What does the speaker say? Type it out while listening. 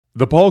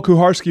The Paul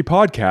Kuharsky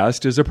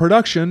Podcast is a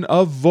production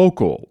of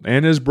Vocal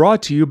and is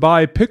brought to you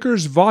by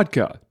Pickers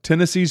Vodka,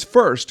 Tennessee's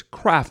first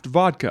craft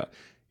vodka.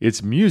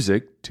 It's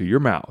music to your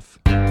mouth.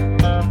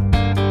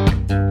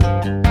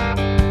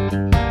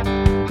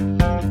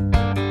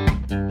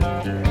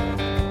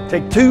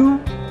 Take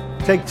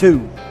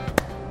two.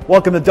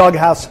 Welcome to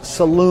Doghouse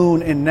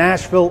Saloon in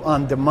Nashville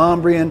on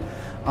Demonbreun.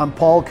 I'm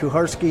Paul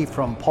Kuharsky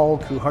from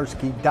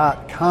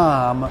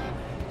paulkuharsky.com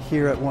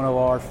here at one of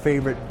our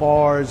favorite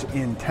bars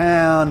in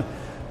town,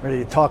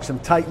 ready to talk some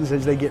Titans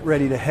as they get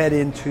ready to head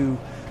into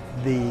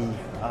the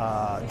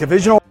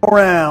divisional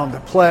round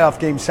playoff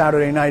game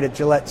Saturday night at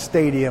Gillette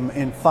Stadium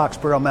in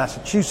Foxborough,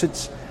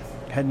 Massachusetts.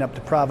 Heading up to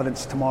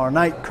Providence tomorrow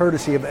night,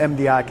 courtesy of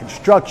MDI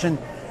Construction.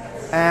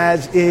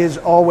 As is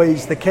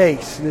always the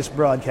case, this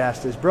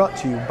broadcast is brought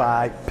to you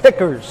by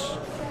Pickers.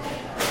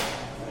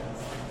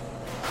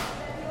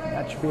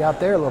 That should be out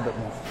there a little bit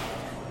more.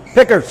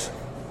 Pickers.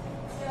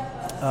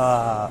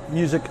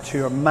 Music to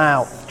your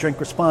mouth.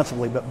 Drink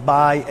responsibly, but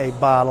buy a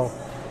bottle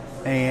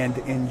and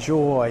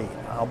enjoy.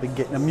 I'll be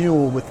getting a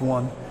mule with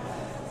one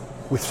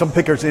with some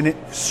Pickers in it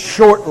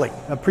shortly.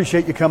 I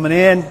appreciate you coming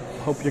in.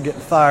 Hope you're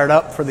getting fired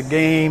up for the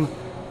game.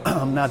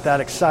 I'm not that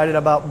excited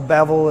about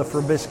Bevel if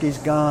Robisky's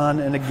gone.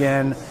 And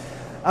again,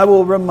 I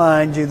will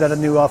remind you that a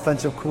new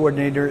offensive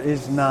coordinator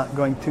is not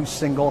going to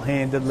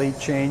single-handedly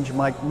change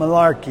Mike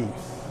Mularkey.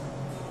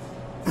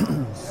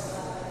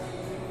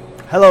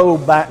 Hello,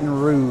 Baton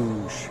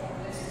Rouge.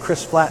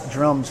 Chris Flat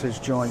Drums has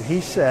joined.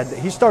 He said that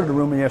he started a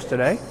rumor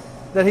yesterday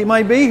that he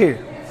might be here.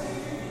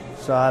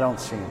 So I don't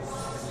see him.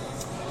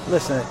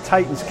 Listen, the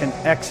Titans can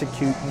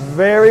execute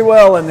very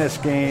well in this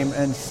game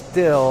and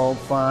still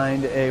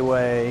find a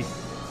way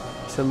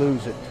to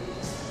lose it.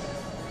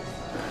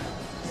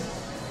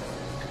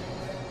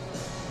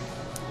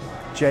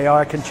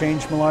 JR can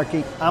change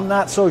Mularkey. I'm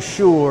not so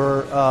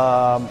sure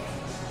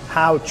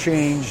how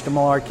changed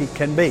Mularkey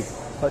can be.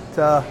 But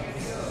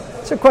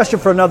it's a question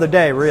for another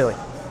day, really.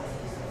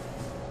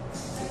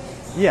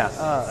 Yeah,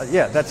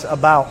 that's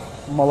about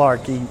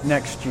Mularkey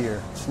next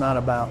year. It's not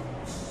about...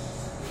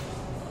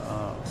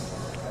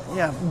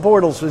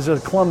 Bortles is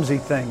a clumsy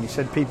thing. He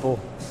said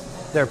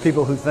there are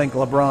people who think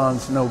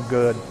LeBron's no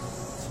good.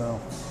 So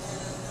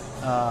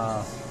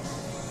I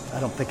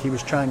don't think he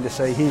was trying to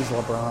say he's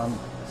LeBron.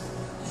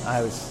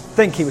 I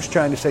think he was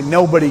trying to say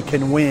nobody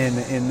can win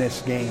in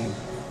this game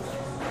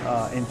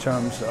in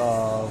terms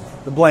of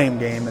the blame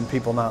game and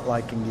people not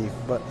liking you.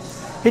 But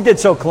he did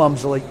so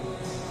clumsily.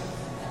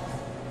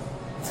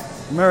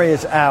 Murray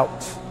is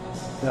out.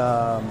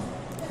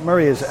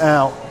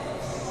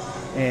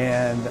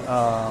 And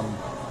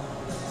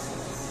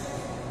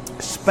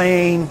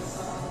Spain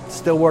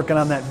still working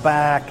on that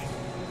back.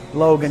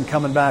 Logan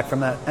coming back from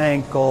that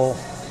ankle.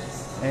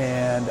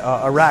 And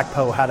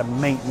Arakpo had a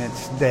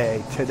maintenance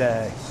day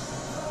today.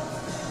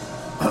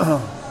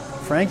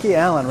 Frankie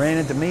Allen ran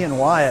into me and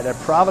Wyatt at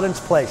Providence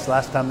Place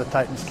last time the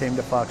Titans came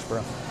to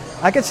Foxborough.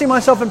 I could see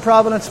myself in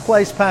Providence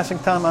Place passing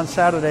time on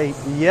Saturday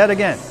yet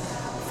again.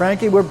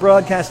 Frankie, we're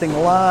broadcasting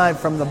live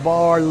from the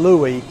bar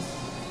Louie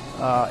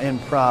in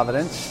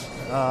Providence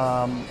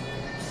on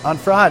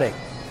Friday.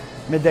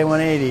 Midday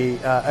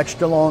 180,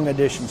 extra long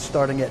edition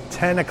starting at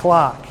 10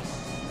 o'clock.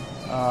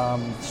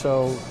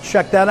 So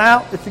check that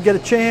out if you get a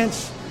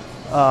chance.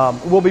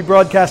 We'll be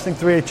broadcasting,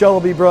 3HL will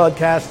be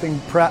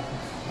broadcasting,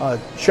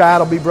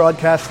 Chad will be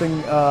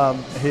broadcasting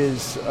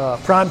his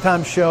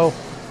primetime show,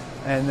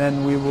 and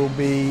then we will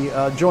be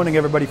joining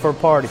everybody for a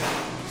party.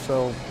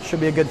 So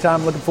should be a good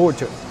time, looking forward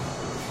to it.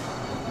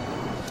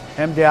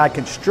 MDI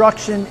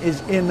Construction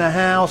is in the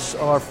house.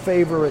 Our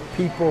favorite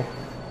people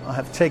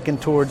have taken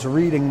towards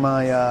reading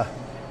my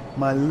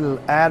little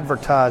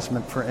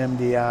advertisement for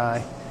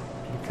MDI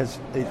because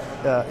it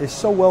is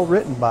so well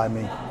written by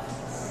me.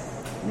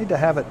 I need to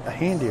have it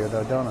handier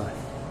though, don't I?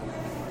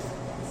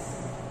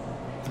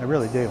 I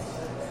really do.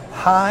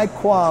 High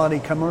quality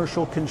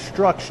commercial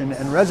construction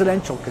and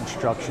residential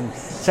construction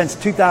since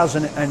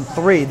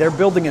 2003. Their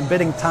building and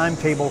bidding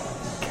timetable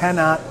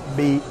cannot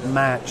be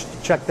matched.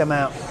 Check them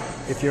out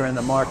if you're in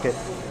the market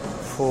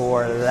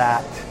for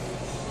that.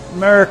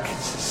 Merck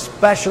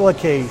special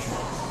occasion.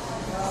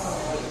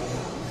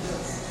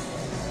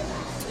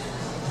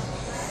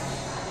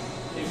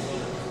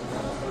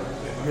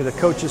 Do the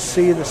coaches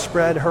see the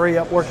spread hurry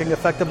up working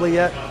effectively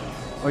yet?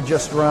 Or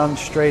just run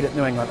straight at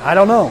New England? I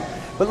don't know.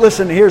 But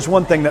listen, here's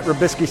one thing that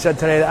Robisky said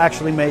today that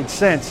actually made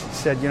sense. He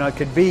said, it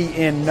could be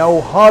in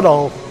no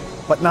huddle,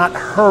 but not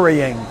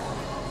hurrying.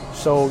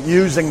 So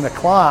using the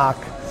clock,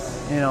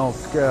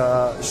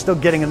 still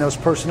getting in those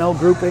personnel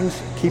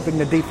groupings, keeping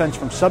the defense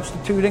from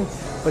substituting,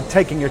 but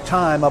taking your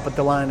time up at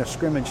the line of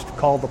scrimmage to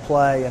call the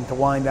play and to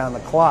wind down the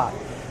clock.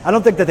 I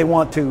don't think that they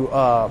want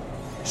to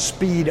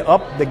speed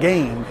up the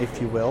game, if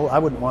you will. I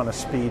wouldn't want to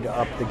speed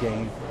up the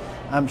game.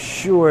 I'm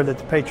sure that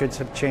the Patriots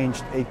have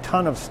changed a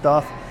ton of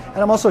stuff, and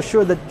I'm also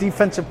sure that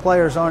defensive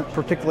players aren't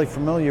particularly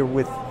familiar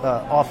with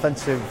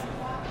offensive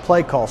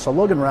play calls. So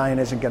Logan Ryan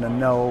isn't going to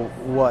know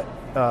what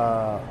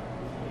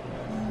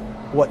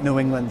New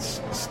England's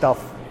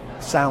stuff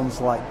sounds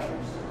like.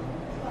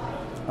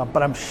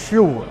 But I'm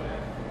sure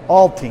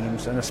all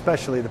teams, and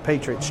especially the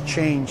Patriots,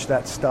 change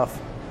that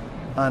stuff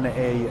on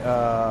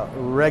a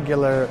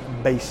regular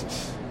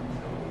basis.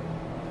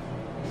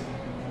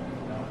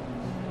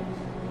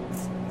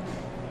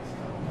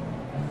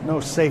 No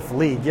safe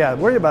lead. Yeah,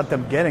 worry about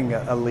them getting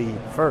a lead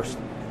first.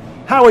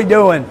 How we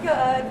doing?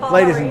 Good. Paul,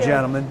 Ladies and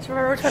gentlemen, do you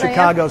remember which one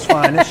Chicago's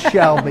finest,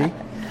 Shelby.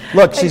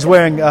 Look, she's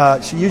wearing,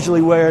 she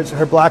usually wears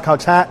her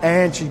Blackhawks hat,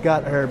 and she's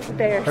got her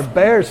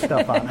Bears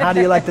stuff on. How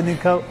do you like the new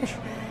coach?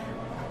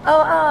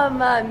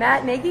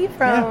 Matt Nagy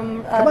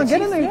from... Come on,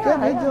 get in there.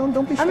 Yeah,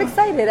 Don't be shy. I'm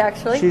excited,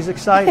 actually. She's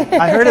excited.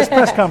 I heard his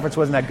press conference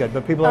wasn't that good,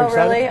 but people are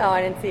excited. Oh, really? Oh,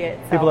 I didn't see it.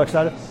 So. People are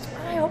excited?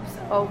 I hope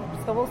so.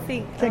 So we'll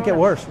see. Can't get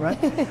worse, right?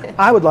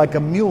 I would like a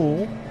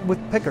mule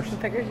with pickers.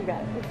 Pickers, you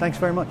got it. Thanks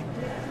very much.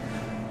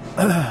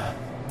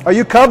 Are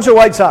you Cubs or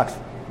White Sox?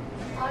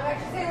 I'm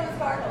actually St. Louis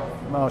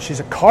Cardinals. Oh, she's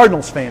a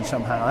Cardinals fan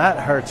somehow. That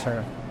hurts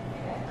her.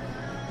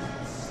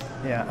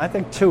 Yeah, I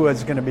think Tua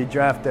is going to be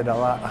drafted a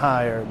lot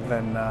higher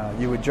than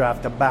you would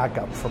draft a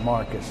backup for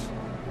Marcus.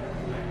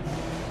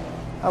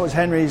 How was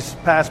Henry's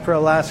pass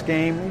pro last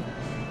game?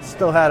 He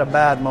still had a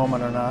bad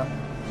moment or not?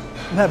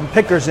 I'm having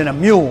pickers in a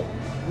mule,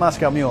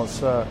 Moscow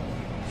mules,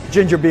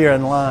 ginger beer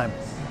and lime.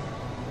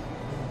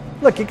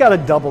 Look, you got a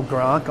double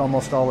Gronk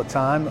almost all the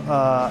time.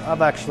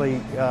 I've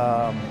actually,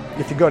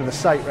 if you go to the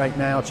site right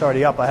now, it's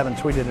already up. I haven't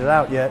tweeted it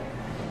out yet.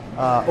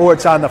 Or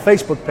it's on the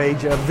Facebook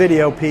page, a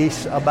video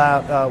piece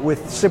about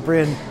with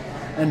Cyprian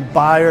and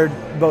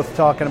Byard both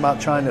talking about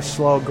trying to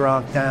slow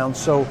Gronk down.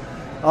 So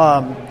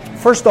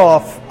first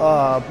off,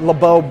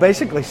 LeBeau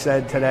basically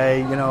said today,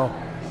 you know,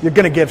 you're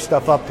going to give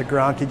stuff up to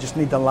Gronk. You just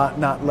need to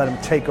not let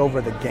him take over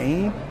the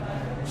game.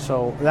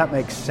 So that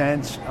makes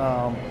sense.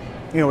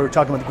 You know, we were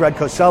talking with Greg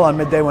Cosell on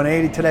Midday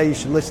 180 today. You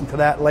should listen to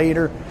that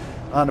later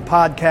on the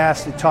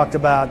podcast. He talked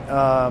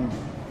about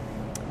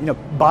you know,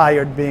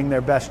 Byard being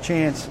their best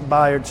chance.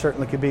 Byard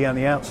certainly could be on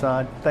the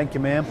outside. Thank you,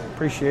 ma'am.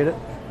 Appreciate it.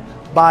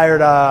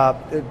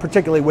 Byard,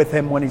 particularly with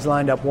him when he's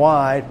lined up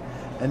wide,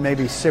 and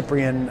maybe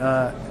Cyprian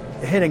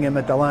hitting him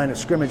at the line of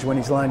scrimmage when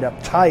he's lined up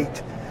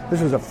tight.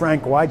 This was a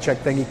Frank Wycheck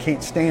thing. He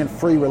can't stand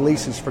free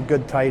releases for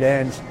good tight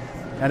ends,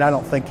 and I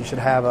don't think you should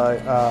have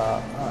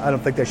I don't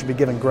think they should be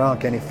giving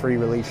Gronk any free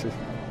releases.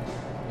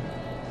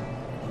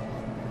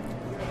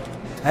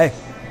 Hey,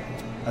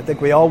 I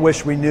think we all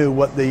wish we knew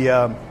what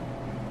the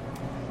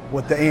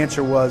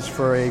answer was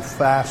for a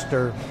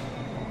faster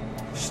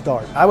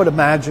start. I would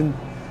imagine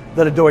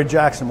that Adoree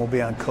Jackson will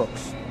be on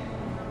Cooks.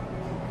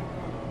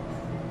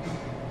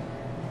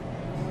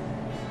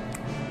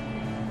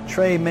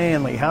 Trey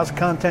Manley, how's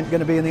content going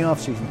to be in the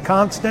offseason?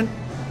 Constant.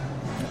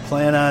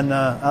 Plan on,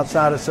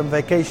 outside of some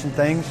vacation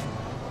things,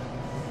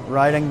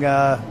 writing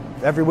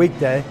every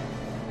weekday.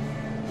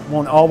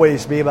 Won't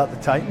always be about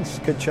the Titans.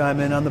 Could chime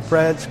in on the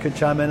Preds, could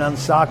chime in on the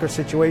soccer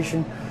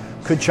situation,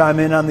 could chime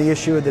in on the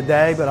issue of the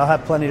day, but I'll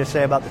have plenty to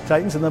say about the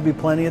Titans, and there'll be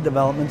plenty of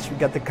developments. We've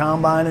got the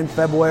Combine in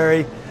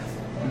February.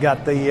 We've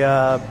got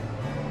the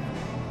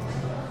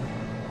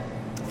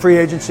free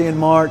agency in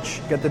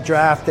March. Got the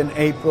draft in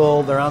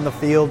April. They're on the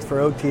field for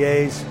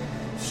OTAs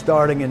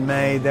starting in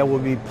May. There will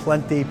be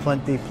plenty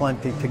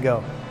to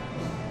go.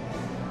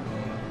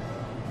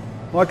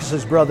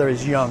 Marcus's brother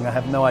is young. I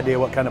have no idea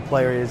what kind of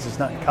player he is. He's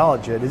not in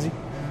college yet, is he?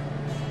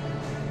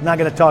 I'm not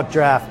going to talk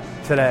draft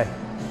today.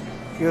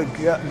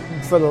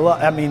 For the,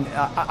 I mean,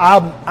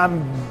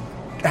 I'm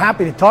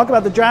happy to talk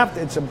about the draft.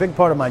 It's a big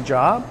part of my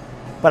job,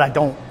 but I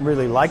don't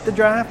really like the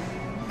draft.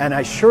 And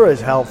I sure as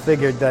hell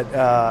figured that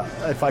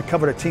if I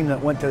covered a team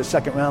that went to the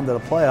second round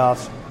of the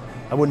playoffs,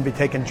 I wouldn't be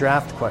taking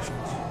draft questions.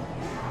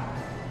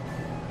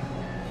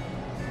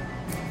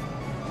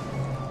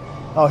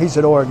 Oh, he's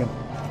at Oregon.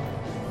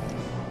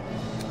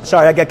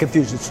 Sorry, I got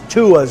confused. It's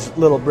Tua's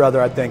little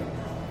brother, I think,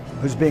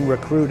 who's being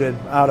recruited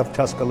out of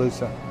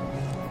Tuscaloosa.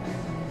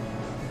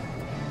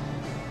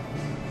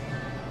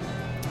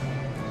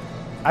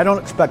 I don't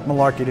expect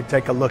Malarkey to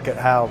take a look at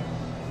how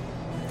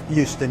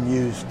Houston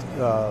used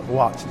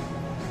Watson.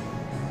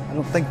 I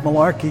don't think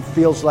Malarkey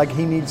feels like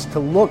he needs to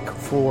look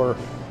for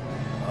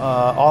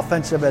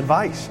offensive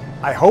advice.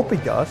 I hope he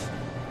does.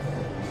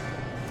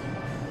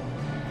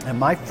 And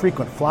my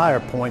frequent flyer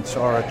points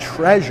are a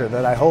treasure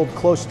that I hold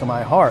close to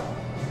my heart.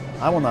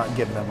 I will not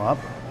give them up.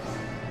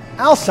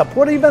 Alsop,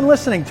 what have you been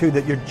listening to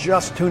that you're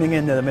just tuning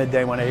into the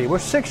Midday 180? We're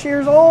 6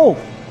 years old.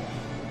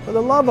 For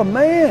the love of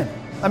man.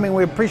 I mean,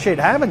 we appreciate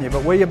having you,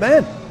 but where you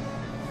been?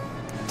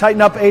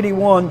 Tighten Up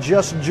 81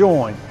 just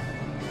joined.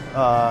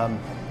 All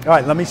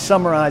right, let me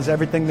summarize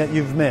everything that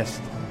you've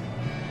missed.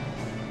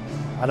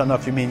 I don't know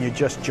if you mean you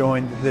just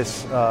joined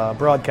this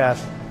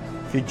broadcast,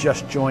 if you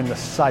just joined the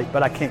site,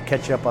 but I can't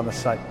catch you up on the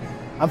site.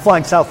 I'm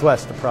flying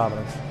Southwest to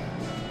Providence.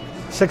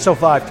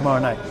 6:05 tomorrow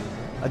night.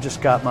 I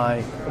just got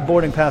my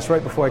boarding pass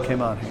right before I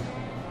came on here.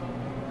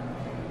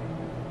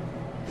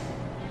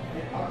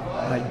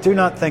 I do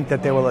not think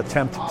that they will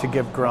attempt to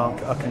give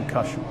Gronk a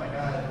concussion.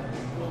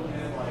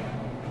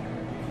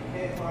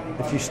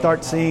 If you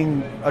start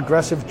seeing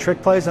aggressive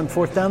trick plays on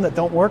fourth down that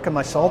don't work, am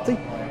I salty?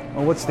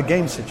 Or what's the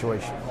game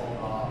situation?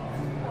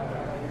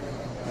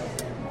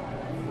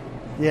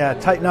 Yeah,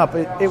 tighten up.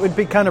 It would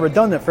be kind of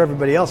redundant for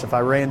everybody else if I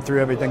ran through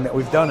everything that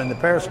we've done in the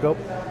Periscope.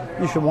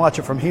 You should watch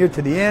it from here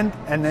to the end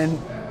and then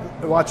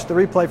watch the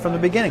replay from the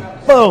beginning.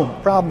 Boom,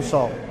 problem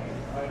solved.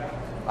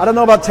 I don't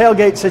know about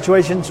tailgate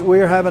situations.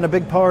 We're having a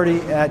big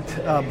party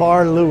at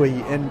Bar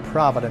Louie in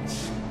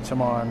Providence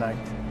tomorrow night.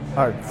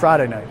 Or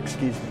Friday night,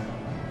 excuse me.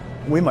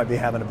 We might be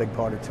having a big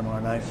party tomorrow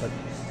night, but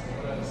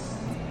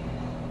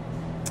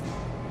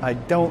I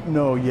don't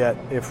know yet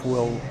if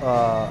we'll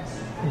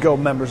go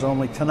members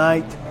only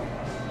tonight.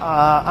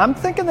 I'm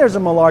thinking there's a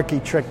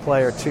Malarkey trick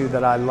play or two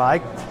that I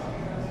liked.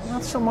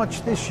 Not so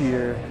much this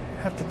year.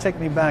 Have to take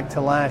me back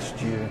to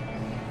last year.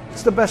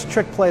 It's the best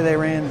trick play they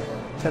ran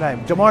today.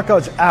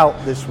 DeMarco's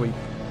out this week.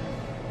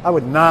 I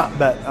would not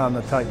bet on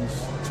the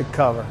Titans to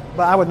cover.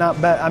 But I would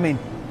not bet. I mean,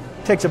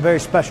 it takes a very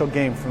special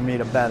game for me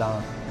to bet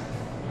on.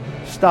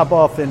 Stop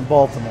off in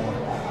Baltimore.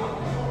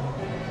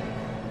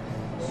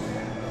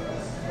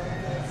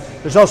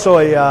 There's also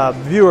a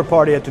viewer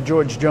party at the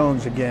George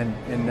Jones again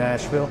in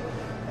Nashville.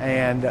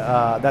 And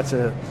that's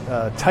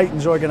a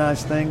Titans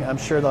organized thing. I'm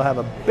sure they'll have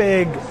a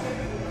big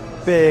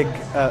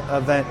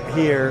event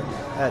here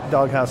at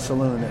Doghouse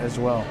Saloon as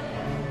well.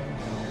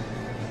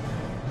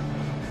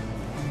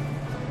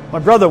 My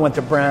brother went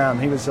to Brown.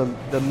 He was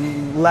the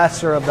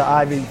lesser of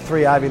the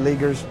three Ivy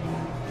Leaguers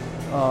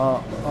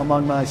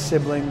among my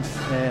siblings,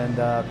 and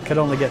could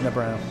only get into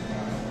Brown.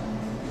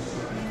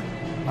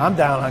 I'm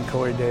down on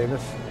Corey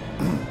Davis.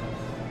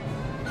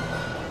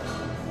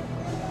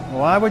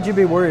 Why would you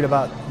be worried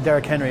about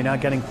Derrick Henry not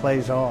getting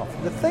plays off?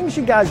 The things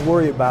you guys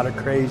worry about are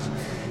crazy.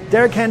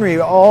 Derrick Henry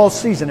all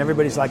season,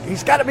 everybody's like,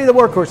 he's got to be the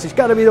workhorse. He's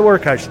got to be the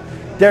workhorse.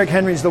 Derrick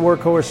Henry's the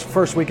workhorse.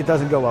 First week it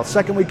doesn't go well.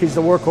 Second week he's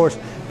the workhorse.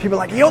 People are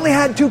like, he only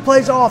had 2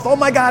 plays off. Oh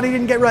my God, he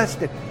didn't get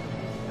rested.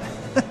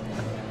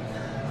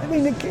 I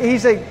mean,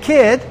 he's a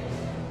kid.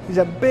 He's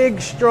a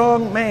big,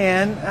 strong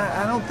man.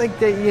 I don't think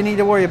that you need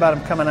to worry about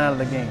him coming out of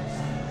the game.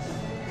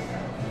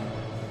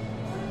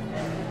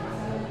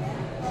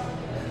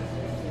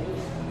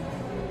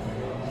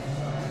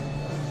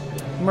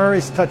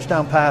 Murray's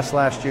touchdown pass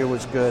last year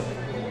was good.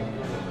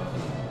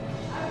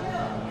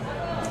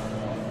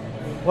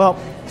 Well,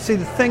 see,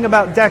 the thing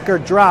about Decker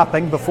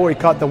dropping before he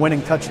caught the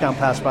winning touchdown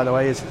pass, by the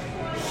way, is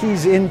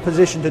he's in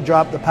position to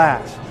drop the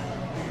pass.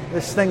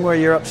 This thing where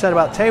you're upset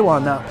about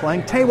Taywan not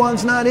playing,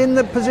 Taywan's not in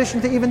the position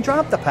to even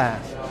drop the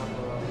pass.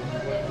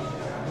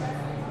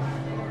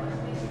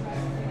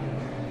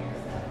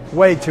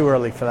 Way too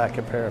early for that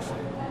comparison.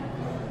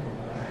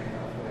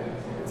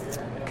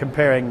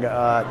 Comparing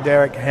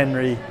Derrick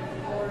Henry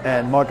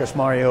and Marcus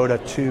Mariota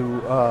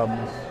to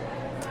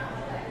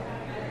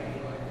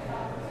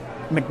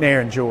McNair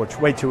and George.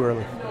 Way too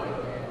early.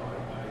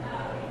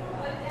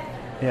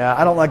 Yeah,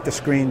 I don't like the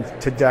screen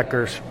to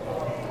Decker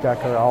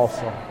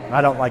also.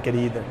 I don't like it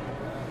either.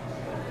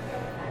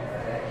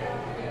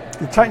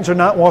 The Titans are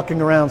not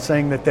walking around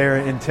saying that they're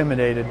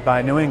intimidated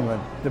by New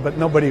England, but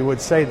nobody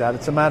would say that.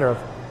 It's a matter of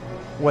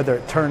whether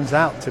it turns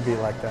out to be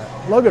like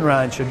that. Logan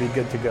Ryan should be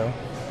good to go.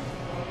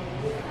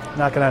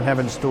 Knocking on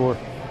heaven's door.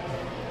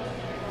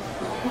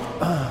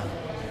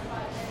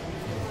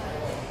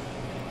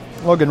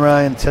 Logan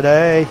Ryan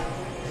today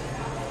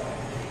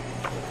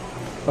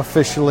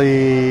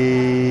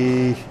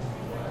officially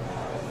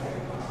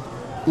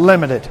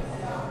limited.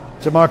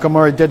 DeMarco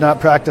Murray did not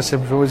practice. It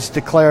was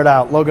declared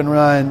out. Logan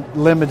Ryan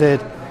limited.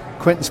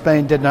 Quentin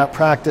Spain did not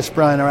practice.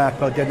 Brian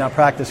Arakpo did not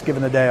practice,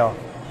 given the day off.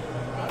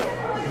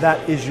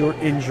 That is your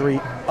injury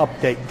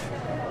update.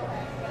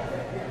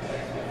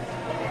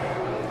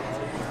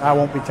 I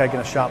won't be taking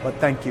a shot, but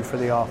thank you for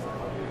the offer.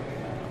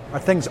 Are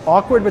things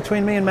awkward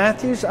between me and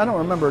Matthews? I don't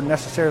remember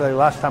necessarily the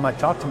last time I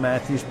talked to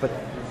Matthews, but it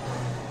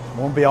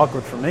won't be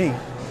awkward for me.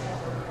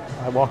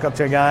 I walk up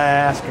to a guy, I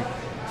ask him,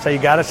 say,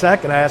 you got a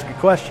sec? And I ask a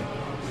question.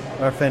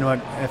 Or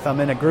if I'm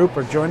in a group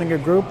or joining a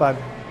group, I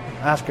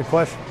ask a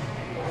question.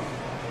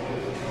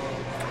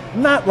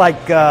 Not like,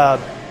 it's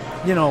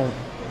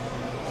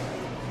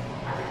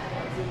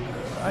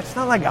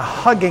not like a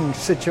hugging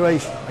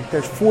situation. Like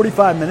there's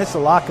 45 minutes, the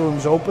locker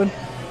room's open.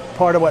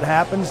 Part of what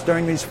happens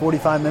during these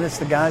 45 minutes,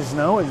 the guys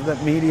know, is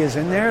that media is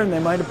in there and they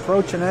might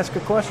approach and ask a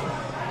question.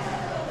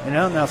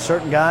 Now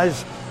certain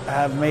guys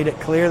have made it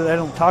clear that they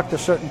don't talk to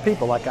certain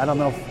people. Like, I don't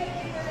know if,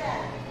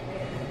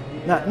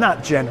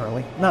 not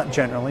generally.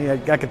 I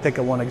could think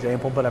of one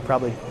example, but I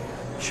probably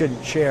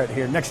shouldn't share it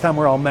here. Next time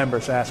we're all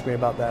members, ask me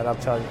about that, I'll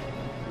tell you.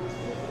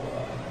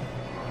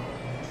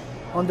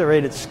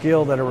 Underrated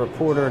skill that a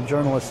reporter or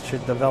journalist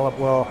should develop.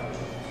 Well,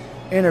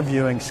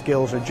 interviewing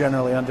skills are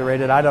generally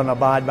underrated. I don't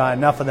abide by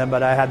enough of them,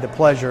 but I had the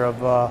pleasure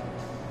of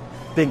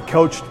being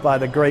coached by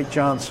the great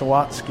John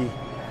Sawatsky,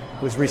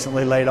 who was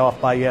recently laid off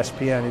by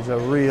ESPN. He's a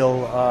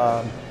real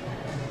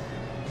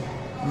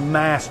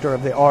master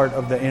of the art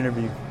of the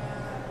interview.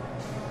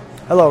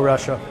 Hello,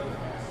 Russia.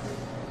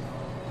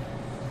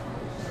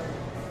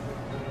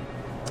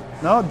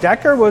 No,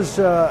 Decker was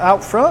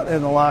out front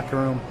in the locker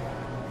room.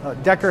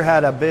 Decker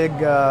had a big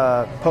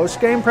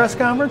post-game press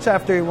conference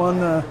after he won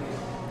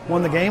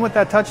the game with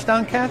that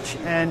touchdown catch,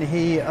 and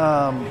he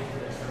had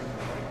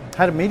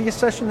a media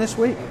session this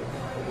week.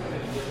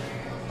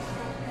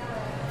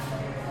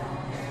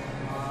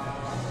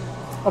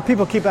 Oh,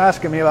 people keep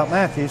asking me about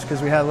Matthews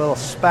because we had a little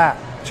spat,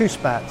 2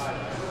 spats.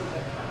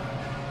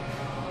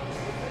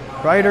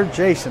 Writer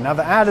Jason. I've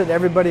added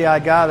everybody I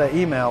got an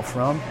email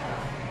from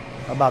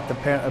about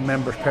the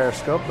members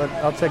Periscope, but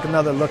I'll take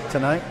another look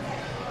tonight.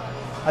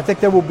 I think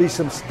there will be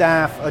some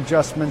staff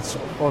adjustments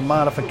or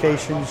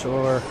modifications,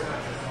 or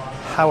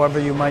however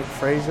you might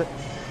phrase it.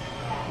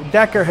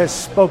 Decker has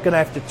spoken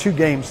after 2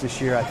 games this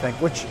year, I think,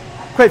 which,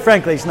 quite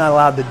frankly, he's not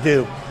allowed to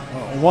do.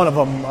 One of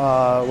them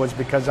was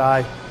because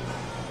I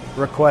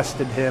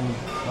requested him,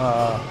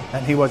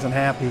 and he wasn't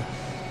happy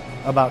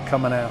about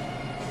coming out.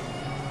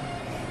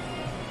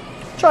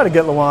 Try to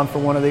get Lawan for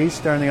one of these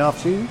during the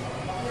offseason.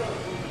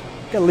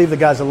 Got to leave the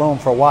guys alone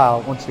for a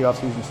while once the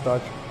offseason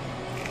starts.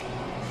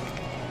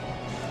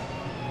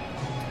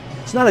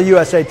 It's not a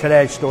USA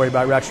Today story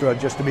by Rexroad,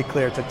 just to be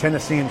clear. It's a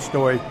Tennessean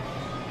story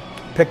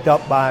picked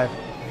up by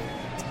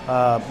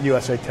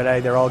USA Today.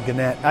 They're all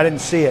Gannett. I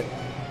didn't see it.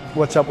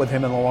 What's up with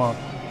him and Lawan?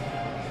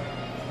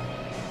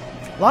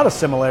 A lot of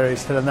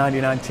similarities to the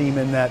 99 team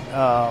in that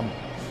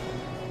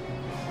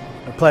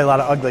they play a lot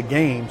of ugly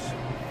games.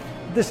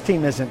 This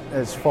team isn't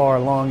as far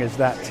along as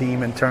that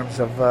team in terms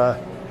of the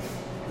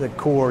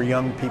core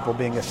young people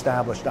being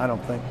established, I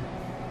don't think.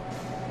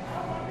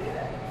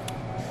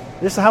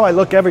 This is how I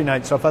look every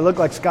night. So if I look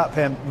like Scott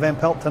Van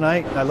Pelt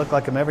tonight, I look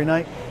like him every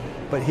night.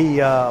 But he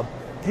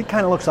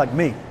kind of looks like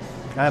me.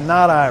 I am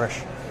not Irish.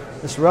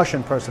 This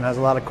Russian person has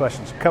a lot of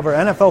questions. Cover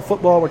NFL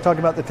football. We're talking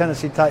about the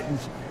Tennessee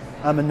Titans.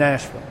 I'm in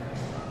Nashville.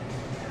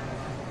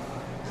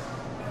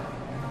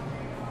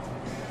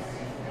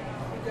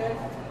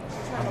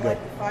 Light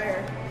the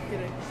fire, get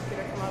her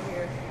come over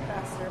here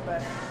faster,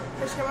 but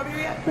has she come over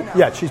here yet? Or no?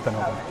 Yeah, she's been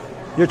over.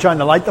 You're trying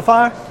to light the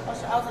fire? I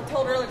was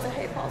told earlier to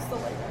hey, Paul's still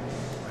waiting.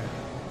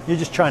 You're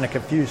just trying to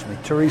confuse me.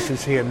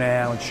 Teresa's here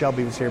now, and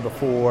Shelby was here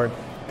before.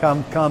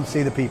 Come,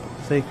 see the people.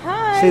 See,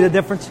 Hi. See the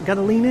difference? You got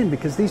to lean in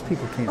because these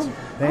people can't see.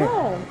 There.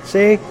 Oh.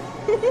 See,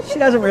 she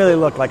doesn't really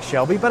look like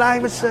Shelby, but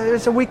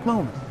it's a weak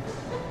moment.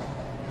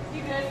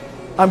 You good?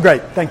 I'm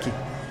great, thank you.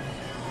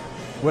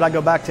 Would I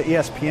go back to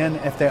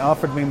ESPN if they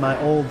offered me my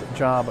old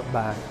job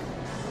back?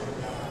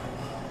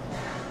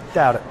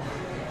 Doubt it.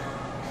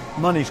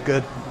 Money's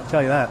good, I'll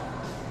tell you that.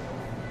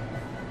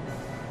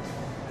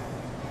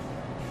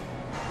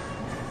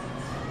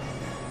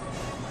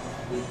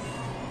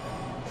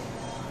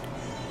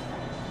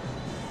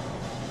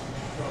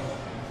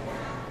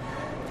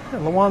 Yeah,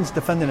 Lawan's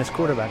defending his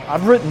quarterback.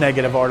 I've written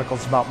negative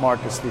articles about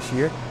Marcus this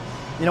year.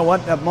 You know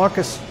what?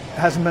 Marcus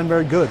hasn't been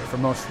very good for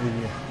most of the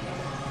year.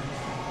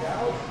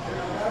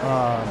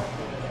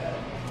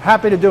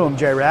 Happy to do them,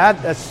 J-Rad.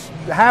 That's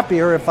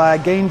happier if I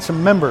gain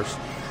some members.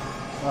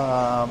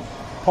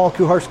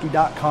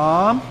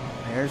 PaulKuharski.com.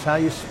 Here's how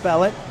you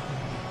spell it.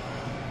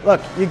 Look,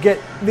 you get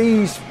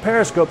these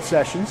Periscope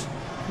sessions,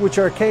 which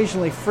are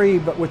occasionally free,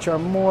 but which are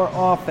more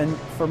often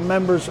for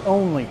members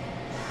only.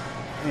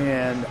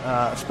 And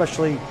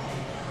especially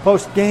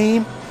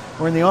post-game,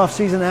 we're in the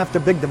off-season after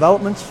big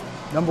developments.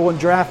 Number 1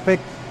 draft pick,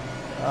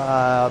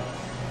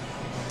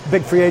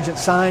 big free agent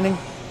signing.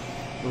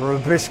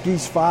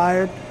 Rubisky's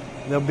fired.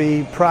 There'll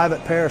be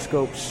private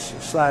Periscopes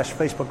 /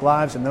 Facebook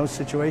Lives in those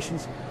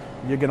situations.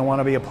 You're going to want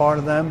to be a part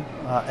of them.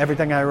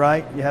 Everything I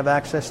write, you have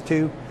access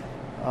to.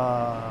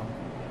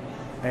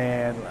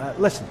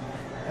 Listen,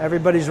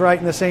 everybody's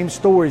writing the same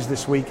stories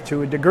this week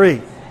to a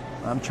degree.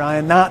 I'm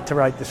trying not to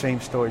write the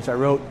same stories. I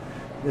wrote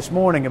this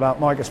morning about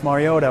Marcus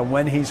Mariota,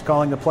 when he's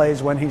calling the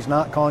plays, when he's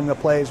not calling the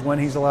plays, when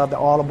he's allowed to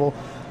audible,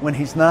 when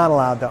he's not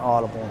allowed to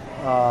audible.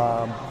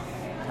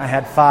 I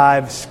had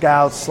 5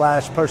 scouts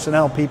 /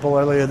 personnel people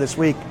earlier this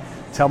week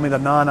tell me the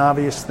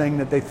non-obvious thing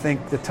that they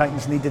think the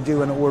Titans need to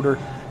do in order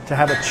to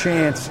have a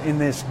chance in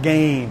this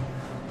game.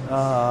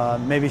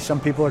 Maybe some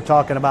people are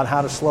talking about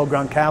how to slow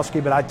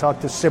Gronkowski, but I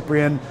talked to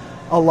Cyprian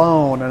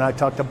alone, and I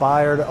talked to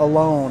Byard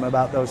alone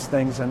about those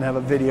things and have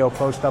a video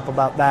post up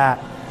about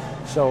that.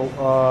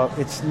 So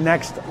it's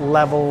next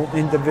level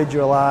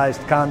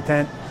individualized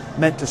content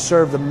meant to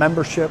serve the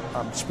membership.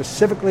 I'm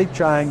specifically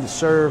trying to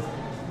serve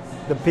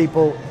the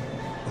people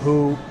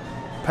who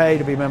pay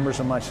to be members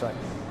of my site.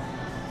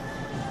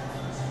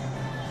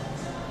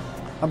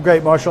 I'm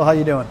great, Marshall. How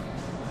you doing?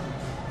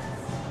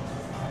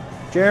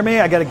 Jeremy,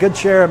 I got a good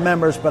share of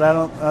members, but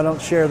I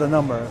don't share the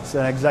number. It's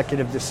an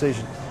executive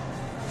decision.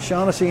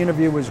 Shaughnessy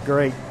interview was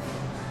great.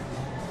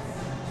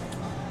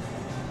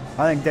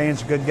 I think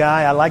Dan's a good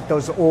guy. I like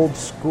those old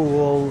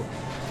school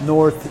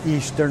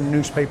Northeastern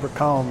newspaper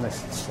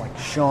columnists like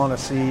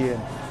Shaughnessy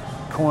and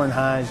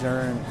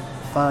Kornheiser and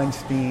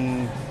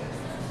Feinstein.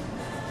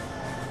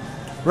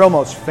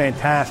 Romo's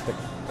fantastic.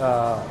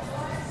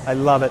 I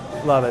love it,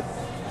 love it,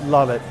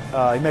 love it.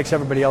 He makes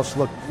everybody else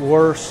look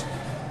worse.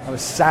 I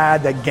was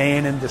sad that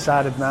Gannon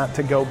decided not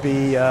to go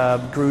be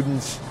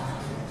Gruden's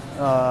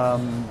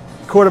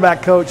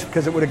quarterback coach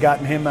because it would have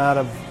gotten him out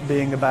of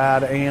being a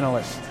bad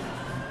analyst.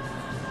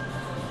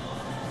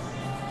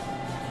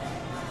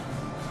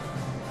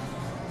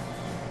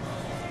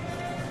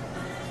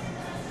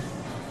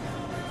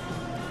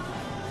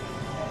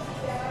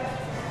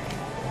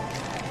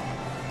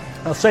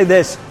 I'll say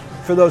this,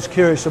 for those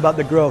curious about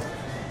the growth.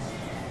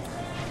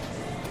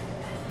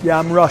 Yeah,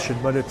 I'm Russian,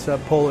 but it's a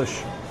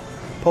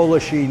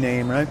Polish-y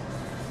name, right?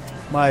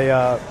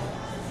 My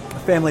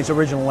family's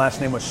original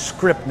last name was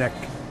Skripnik.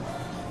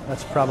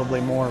 That's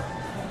probably more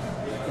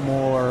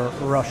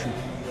Russian.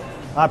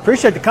 I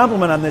appreciate the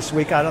compliment on this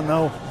week. I don't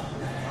know.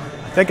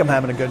 I think I'm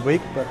having a good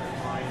week, but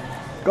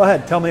go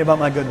ahead. Tell me about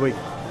my good week.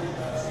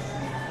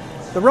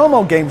 The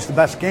Romo game's the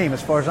best game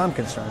as far as I'm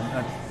concerned.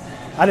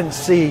 I didn't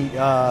see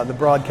the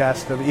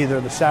broadcast of either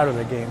of the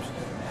Saturday games.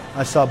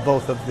 I saw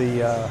both of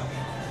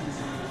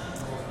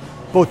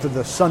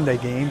the Sunday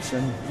games,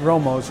 and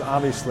Romo's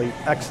obviously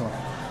excellent.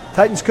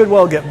 Titans could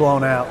well get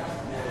blown out.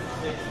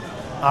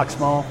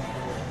 Oxmal.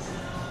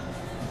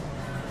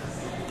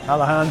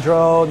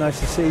 Alejandro, nice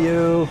to see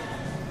you.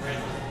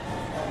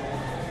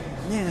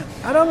 Yeah,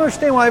 I don't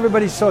understand why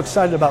everybody's so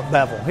excited about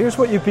Bevel. Here's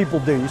what you people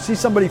do. You see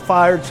somebody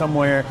fired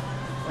somewhere,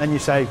 and you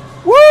say,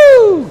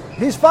 woo,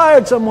 he's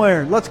fired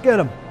somewhere. Let's get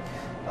him.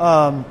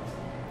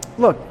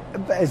 Look,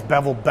 is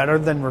Bevel better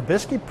than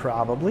Robisky?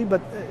 Probably, but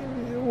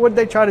what did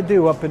they try to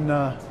do up in,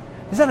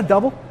 is that a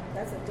double?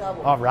 That's a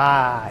double. All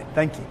right,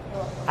 thank you.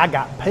 I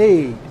got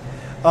paid.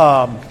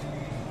 No,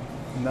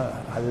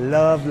 I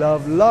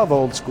love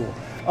old school.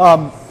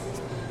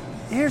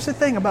 Here's the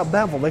thing about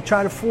Bevel. They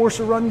tried to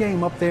force a run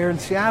game up there in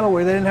Seattle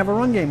where they didn't have a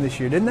run game this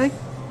year, didn't they?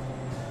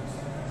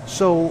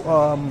 So,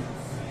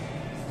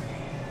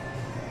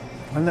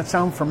 doesn't that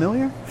sound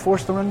familiar?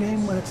 Force the run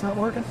game when it's not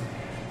working?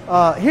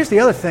 Here's the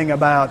other thing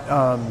about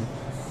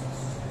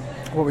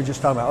what we were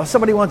just talking about. Oh,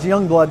 somebody wants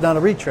Youngblood, not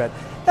a retread.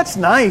 That's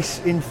nice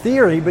in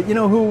theory, but you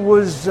know who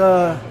was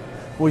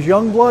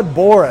Youngblood?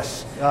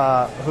 Boris,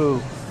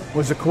 who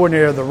was the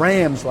coordinator of the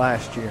Rams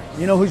last year.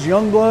 You know who's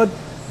Youngblood?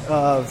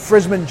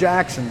 Frisman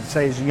Jackson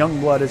says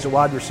Youngblood is a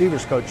wide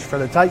receivers coach for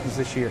the Titans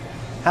this year.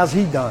 How's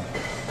he done?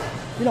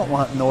 You don't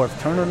want North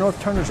Turner.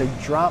 North Turner's a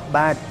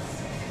drop-back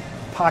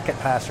pocket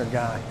passer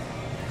guy.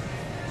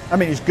 I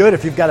mean, he's good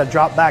if you've got a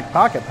drop-back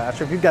pocket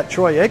passer. If you've got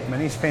Troy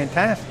Aikman, he's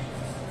fantastic.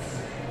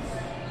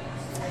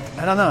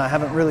 I don't know. I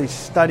haven't really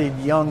studied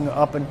young,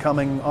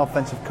 up-and-coming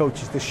offensive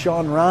coaches. The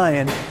Sean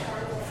Ryan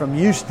from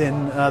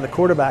Houston, the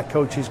quarterback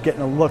coach who's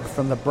getting a look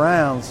from the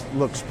Browns,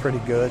 looks pretty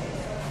good.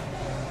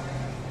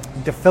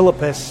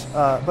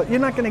 DeFilippis, but you're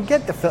not going to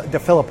get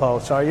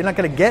DeFilippo, sorry. You're not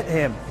going to get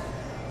him.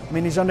 I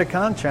mean, he's under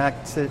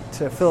contract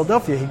to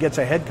Philadelphia. He gets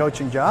a head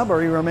coaching job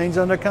or he remains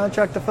under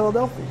contract to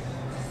Philadelphia.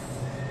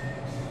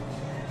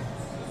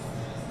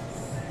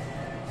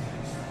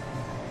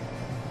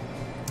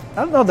 I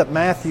don't know that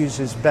Matthews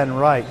has been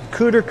right.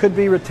 Cooter could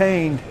be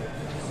retained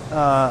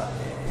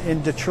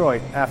in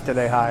Detroit after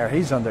they hire.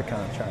 He's under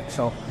contract.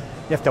 So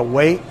you have to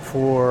wait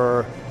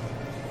for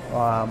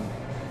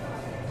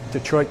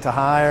Detroit to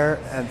hire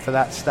and for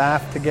that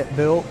staff to get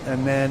built,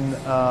 and then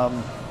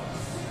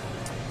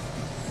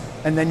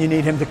you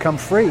need him to come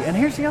free. And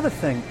here's the other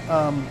thing.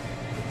 I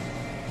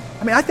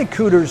mean, I think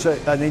Cooter's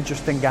an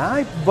interesting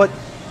guy, but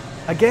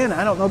again,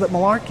 I don't know that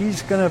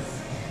Malarkey's going to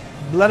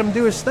let him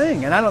do his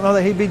thing, and I don't know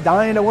that he'd be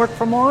dying to work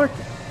for Malarkey.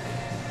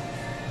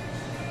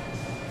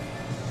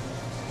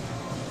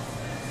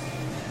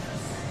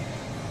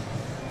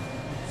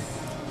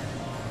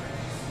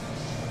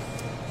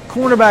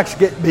 Cornerbacks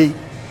get beat.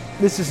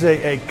 This is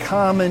a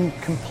common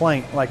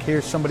complaint. Like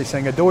here's somebody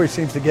saying Adoree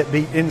seems to get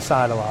beat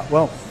inside a lot.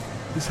 Well,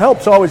 his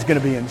help's always going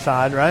to be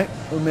inside, right?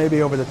 Or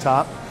maybe over the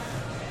top.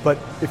 But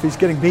if he's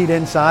getting beat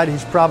inside,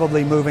 he's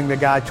probably moving the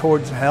guy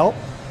towards help.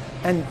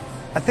 And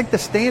I think the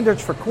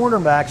standards for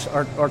cornerbacks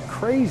are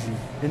crazy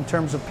in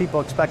terms of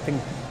people expecting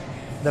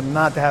them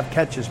not to have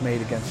catches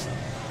made against them.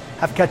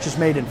 Have catches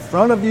made in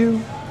front of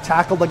you,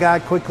 tackle the guy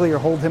quickly or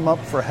hold him up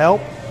for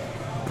help,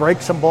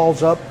 break some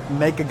balls up,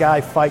 make a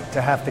guy fight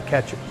to have to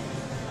catch it.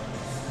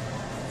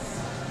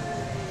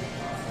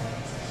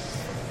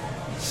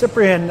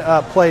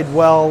 Cyprien played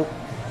well,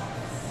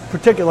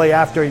 particularly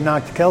after he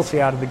knocked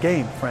Kelsey out of the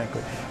game,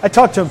 frankly. I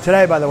talked to him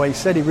today, by the way. He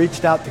said he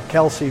reached out to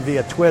Kelsey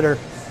via Twitter,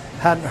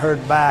 hadn't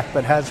heard back,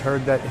 but has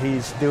heard that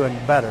he's doing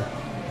better.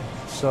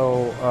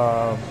 So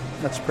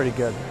that's pretty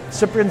good.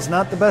 Cyprien's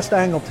not the best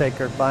angle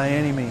taker by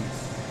any means.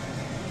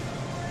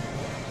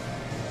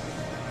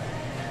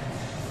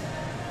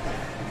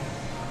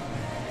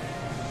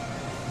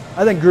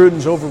 I think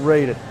Gruden's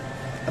overrated.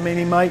 I mean,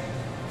 he might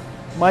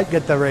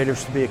get the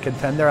Raiders to be a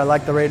contender. I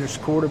like the Raiders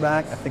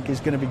quarterback. I think he's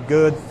going to be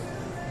good.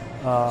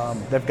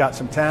 They've got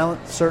some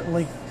talent,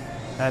 certainly.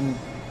 And,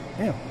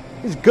 you know,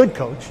 he's a good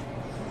coach.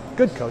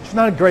 Good coach.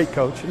 Not a great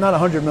coach. Not a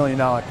 $100 million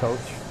coach.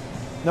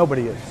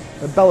 Nobody is.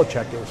 But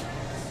Belichick is.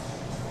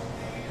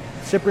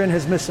 Cyprien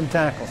has missed some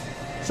tackles.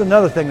 It's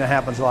another thing that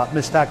happens a lot,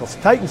 missed tackles.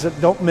 Titans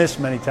don't miss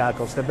many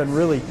tackles. They've been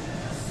really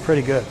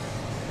pretty good.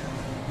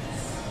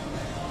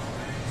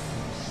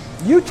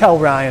 You tell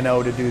Ryan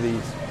O to do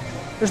these.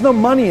 There's no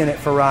money in it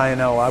for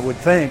Ryan O, I would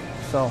think.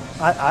 So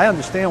I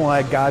understand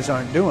why guys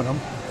aren't doing them.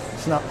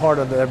 It's not part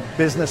of their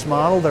business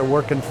model. They're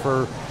working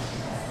for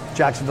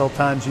Jacksonville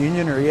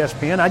Times-Union or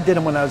ESPN. I did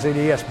them when I was at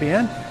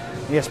ESPN.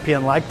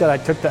 ESPN liked it. I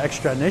took the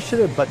extra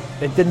initiative, but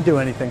it didn't do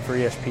anything for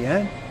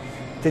ESPN.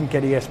 Didn't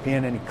get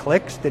ESPN any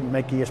clicks, didn't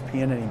make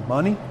ESPN any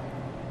money.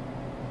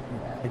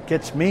 It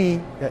gets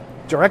me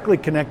directly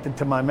connected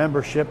to my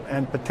membership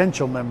and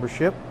potential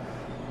membership.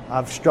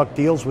 I've struck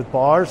deals with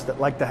bars that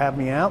like to have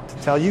me out to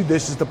tell you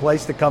this is the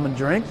place to come and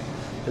drink.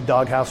 The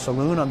Doghouse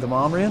Saloon on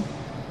Demomrian.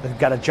 They've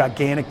got a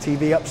gigantic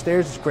TV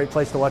upstairs. It's a great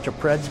place to watch a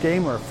Preds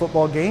game or a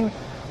football game.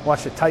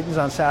 Watch the Titans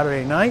on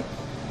Saturday night.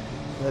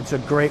 That's a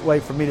great way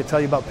for me to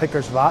tell you about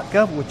Pickers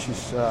Vodka, which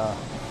is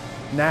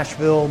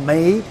Nashville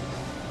made.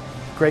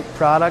 Great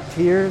product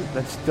here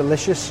that's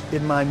delicious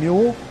in my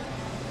mule.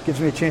 Gives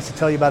me a chance to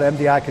tell you about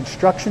MDI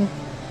Construction,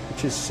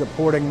 which is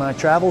supporting my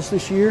travels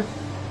this year,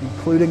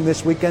 including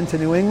this weekend to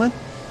New England.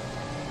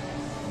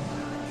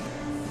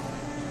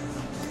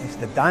 Is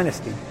the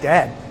dynasty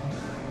dead?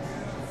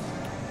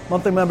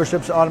 Monthly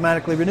memberships are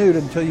automatically renewed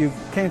until you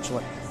cancel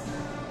it.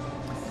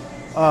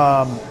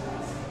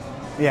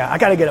 Yeah, I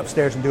got to get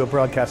upstairs and do a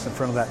broadcast in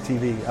front of that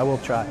TV. I will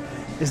try.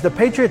 Is the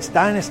Patriots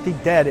dynasty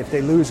dead if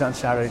they lose on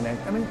Saturday night?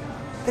 I mean,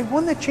 they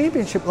won the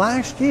championship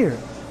last year,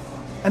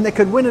 and they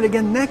could win it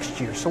again next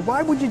year. So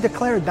why would you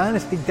declare a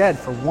dynasty dead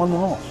for one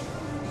loss?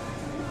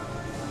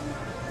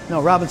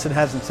 No, Robinson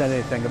hasn't said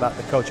anything about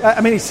the coach.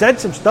 I mean, he said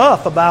some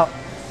stuff about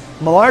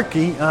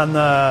Malarkey on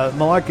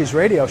Malarkey's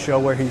radio show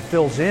where he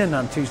fills in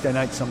on Tuesday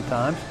night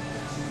sometimes,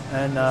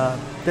 and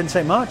didn't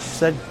say much.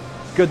 Said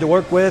good to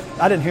work with.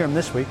 I didn't hear him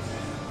this week.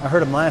 I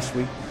heard him last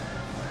week.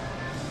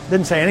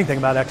 Didn't say anything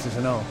about X's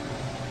and O.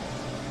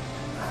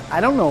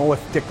 I don't know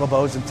if Dick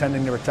LeBeau's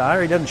intending to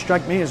retire. He doesn't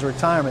strike me as a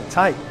retirement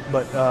type,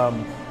 but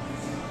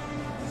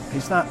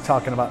he's not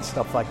talking about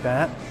stuff like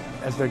that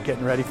as they're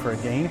getting ready for a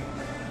game.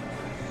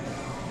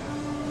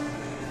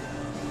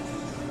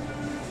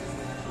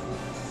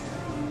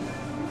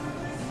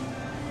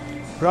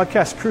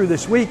 Broadcast crew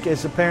this week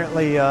is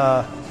apparently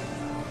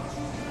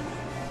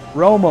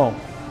Romo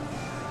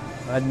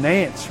and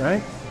Nance,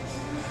 right?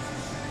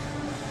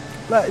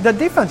 The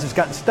defense has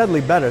gotten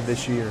steadily better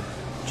this year,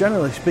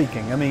 generally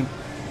speaking. I mean,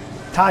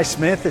 Ty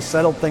Smith has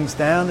settled things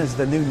down as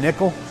the new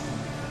nickel.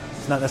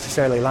 He's not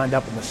necessarily lined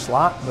up in the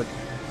slot, but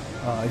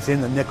he's in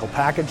the nickel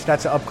package.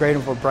 That's an upgrade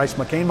over Bryce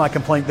McCain. My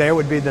complaint there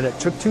would be that it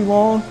took too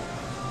long.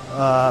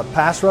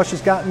 Pass rush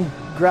has gotten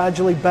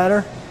gradually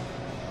better.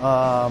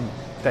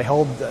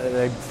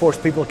 They force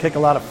people to kick a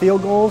lot of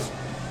field goals.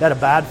 They had a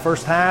bad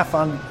first half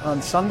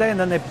on Sunday, and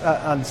then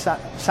on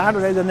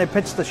Saturday, then they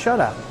pitched the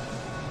shutout.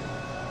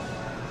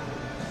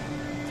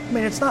 I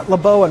mean, it's not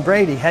LeBeau and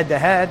Brady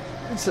head-to-head.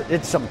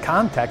 It's some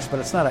context, but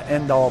it's not an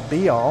end-all,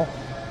 be-all.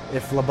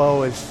 If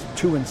LeBeau is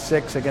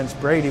 2-6 against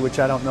Brady, which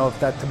I don't know if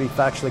that to be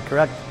factually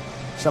correct.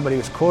 Somebody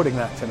was quoting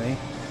that to me.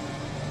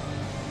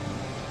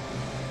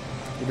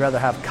 You'd rather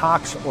have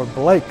Cox or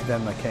Blake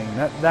than McCain.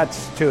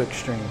 That's too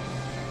extreme.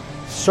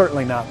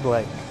 Certainly not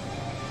Blake.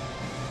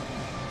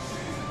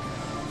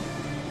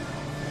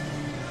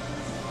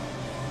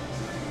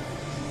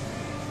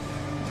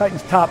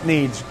 Titans' top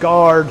needs: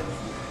 guard,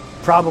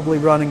 probably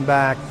running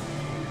back,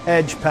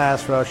 edge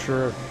pass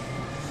rusher,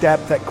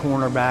 depth at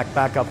cornerback,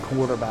 backup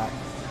quarterback.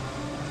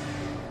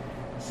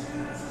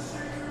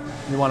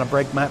 You want to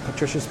break Matt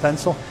Patricia's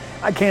pencil?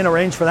 I can't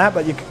arrange for that,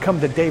 but you could come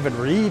to David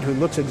Reed, who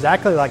looks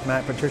exactly like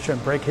Matt Patricia,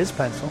 and break his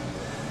pencil.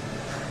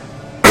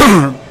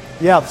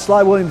 Yeah,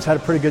 Sly Williams had a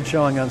pretty good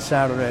showing on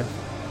Saturday.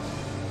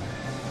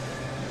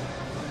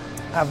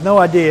 I have no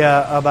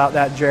idea about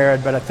that,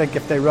 Jared, but I think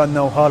if they run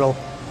no huddle,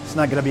 it's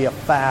not going to be a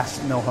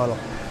fast no huddle.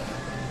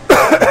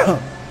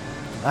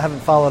 I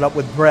haven't followed up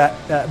with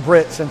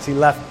Britt since he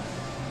left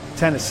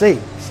Tennessee,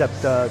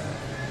 except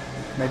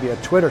maybe a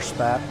Twitter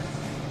spat.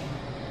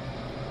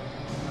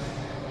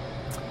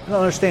 I don't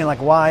understand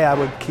why I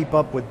would keep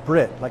up with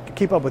Britt.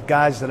 Keep up with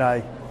guys that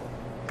I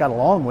got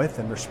along with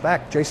and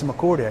respect. Jason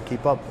McCourty I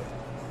keep up with.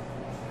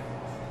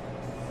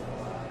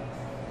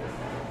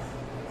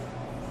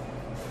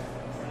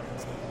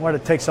 Why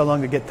did it take so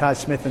long to get Ty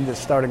Smith into the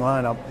starting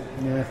lineup?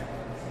 Yeah.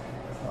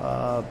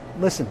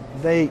 Listen,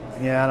 I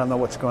don't know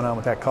what's going on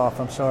with that cough.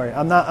 I'm sorry.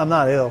 I'm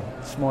not ill.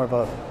 It's more of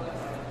a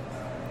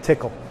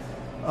tickle.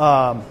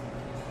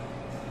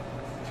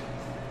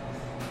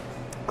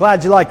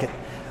 Glad you like it.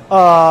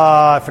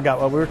 I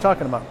forgot what we were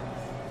talking about.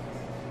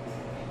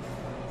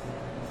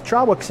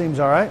 Trawick seems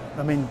all right.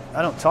 I mean,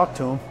 I don't talk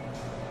to him.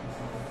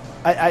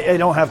 I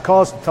don't have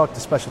cause to talk to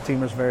special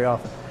teamers very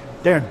often.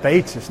 Darren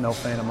Bates is no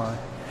fan of mine.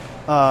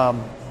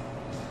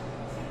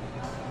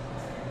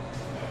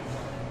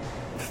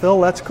 Phil,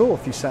 that's cool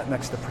if you sat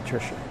next to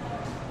Patricia.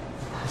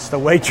 It's the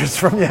waitress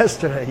from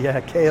yesterday.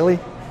 Yeah, Kaylee.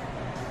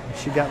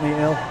 She got me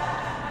ill.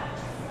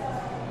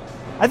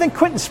 I think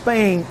Quentin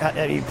Spain,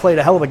 he played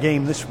a hell of a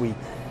game this week.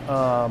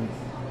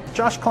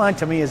 Josh Klein,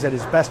 to me, is at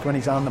his best when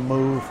he's on the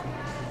move.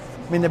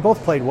 I mean, they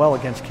both played well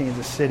against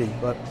Kansas City,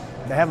 but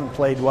they haven't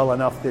played well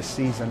enough this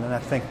season, and I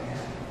think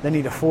they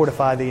need to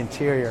fortify the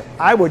interior.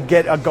 I would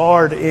get a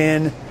guard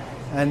in,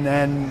 and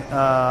then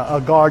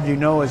a guard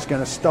is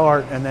going to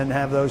start, and then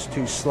have those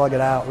two slug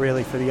it out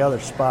really for the other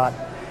spot.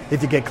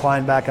 If you get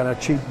Klein back on a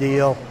cheap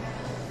deal,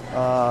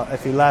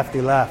 if he left,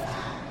 he left.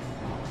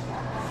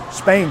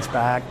 Spain's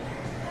back.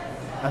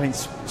 I mean,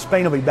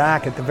 Spain will be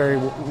back at the very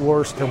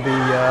worst. He'll be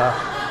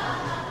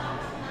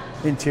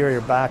interior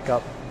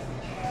backup.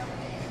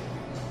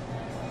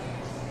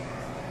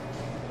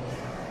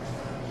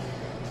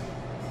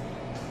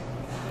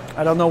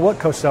 I don't know what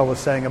Cosell was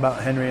saying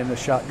about Henry and the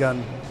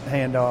shotgun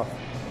handoff.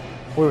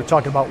 We were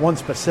talking about one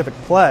specific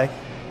play.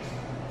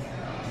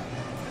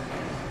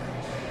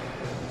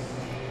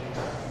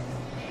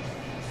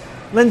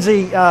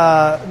 Lindsay,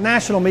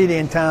 national media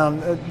in town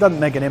doesn't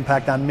make an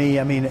impact on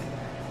me. I mean,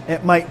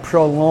 it might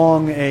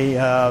prolong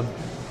a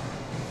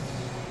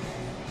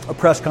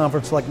press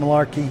conference like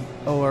Malarkey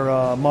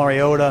or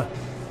Mariota,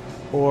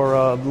 or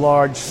a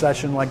large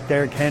session like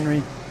Derrick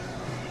Henry,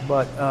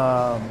 but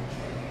I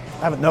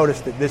haven't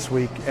noticed it this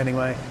week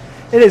anyway.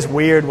 It is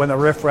weird when the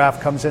riffraff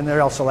comes in. There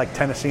are also like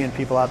Tennessean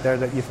people out there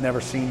that you've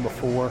never seen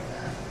before,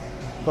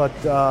 but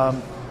I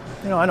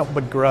don't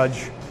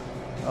begrudge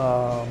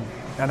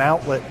an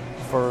outlet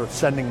for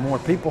sending more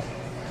people.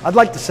 I'd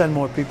like to send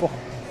more people.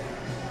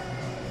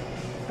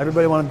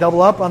 Everybody want to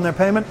double up on their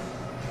payment?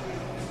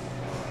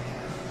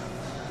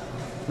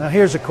 Now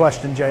here's a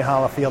question, Jay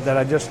Hollifield, that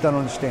I just don't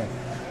understand.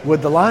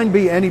 Would the line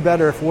be any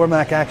better if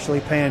Warmack actually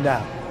panned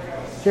out?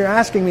 So you're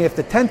asking me if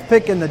the 10th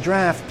pick in the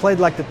draft played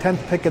like the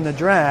 10th pick in the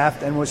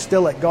draft and was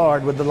still at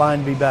guard, would the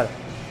line be better?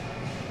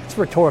 It's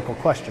a rhetorical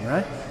question,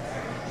 right?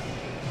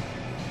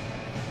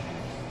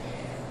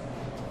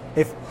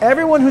 If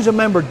everyone who's a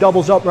member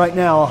doubles up right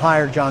now, I'll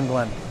hire John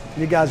Glenn.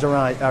 You guys are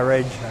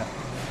outraged now.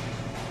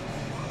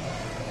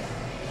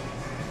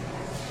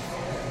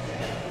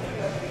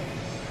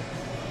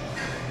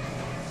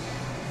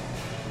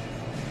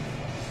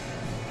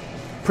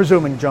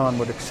 Presuming John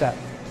would accept.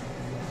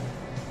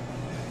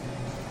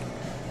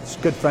 It's a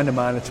good friend of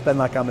mine. It's been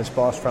like I'm his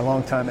boss for a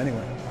long time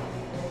anyway.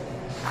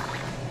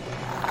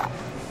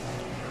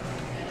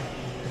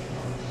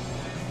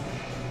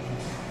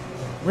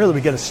 Really,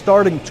 we get a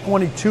starting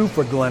 22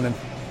 for Glennon.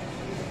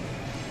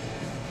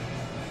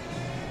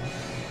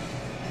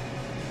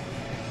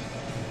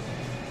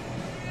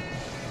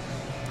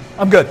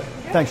 I'm good.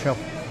 Thanks, Joe.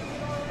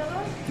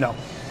 No.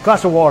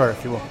 Glass of water,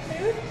 if you will.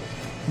 Food?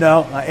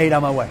 No, I ate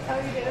on my way. Oh,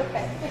 you did?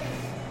 Okay.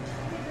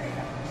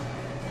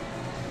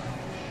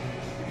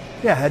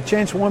 Yeah, had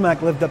Chance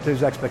Warmack lived up to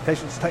his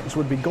expectations, Titans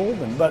would be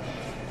golden, but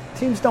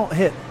teams don't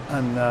hit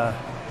on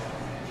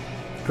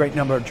great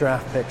number of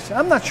draft picks.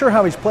 I'm not sure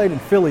how he's played in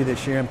Philly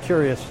this year. I'm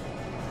curious.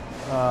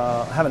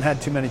 Haven't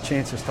had too many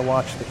chances to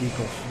watch the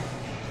Eagles.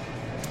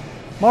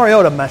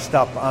 Mariota messed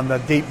up on the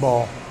deep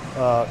ball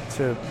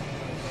to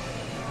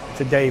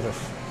Davis.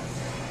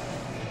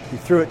 He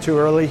threw it too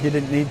early. He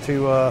didn't need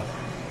to.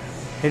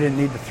 He didn't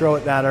need to throw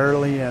it that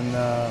early, and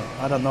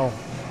I don't know.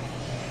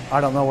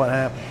 I don't know what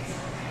happened.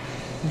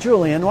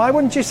 Julian, why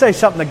wouldn't you say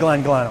something to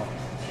Glenn Gleno?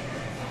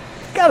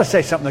 Got to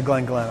say something to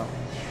Glenn Gleno.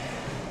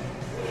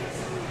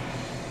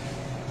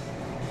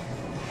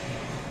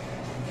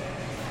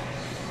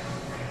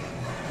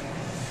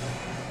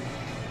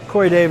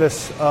 Corey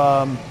Davis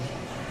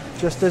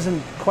just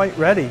isn't quite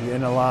ready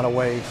in a lot of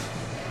ways.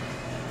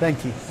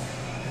 Thank you.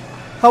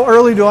 How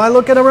early do I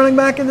look at a running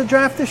back in the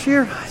draft this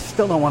year? I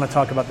still don't want to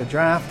talk about the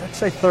draft. I'd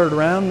say third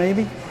round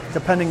maybe,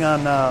 depending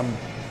on...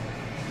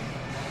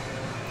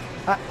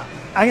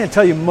 I'm going to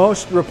tell you,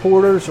 most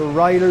reporters or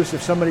writers,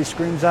 if somebody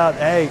screams out,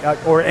 hey,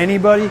 or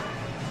anybody,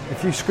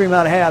 if you scream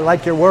out, hey, I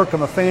like your work,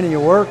 I'm a fan of your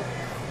work,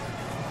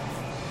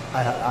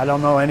 I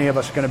don't know any of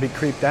us are going to be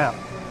creeped out.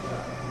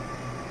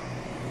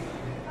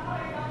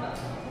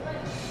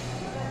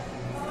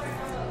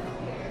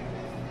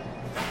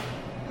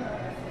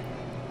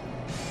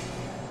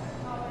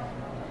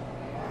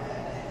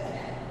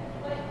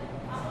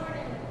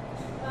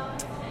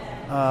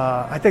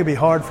 I think it'd be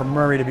hard for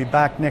Murray to be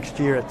back next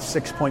year at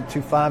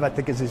 6.25, I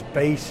think is his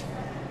base.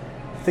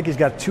 I think he's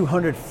got a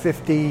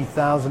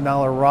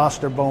 $250,000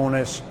 roster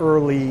bonus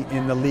early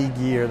in the league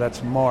year.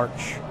 That's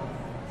March.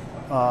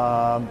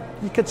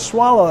 You could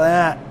swallow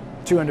that,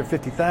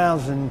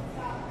 $250,000.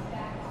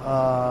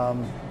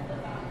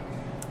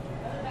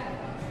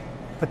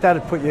 But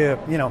that'd put you,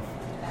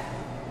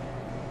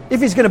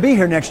 if he's going to be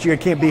here next year,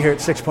 he can't be here at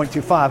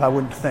 6.25, I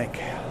wouldn't think.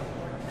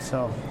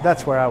 So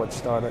that's where I would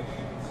start it.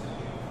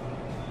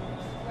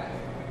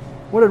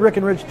 What did Rick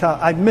and Ridgetop?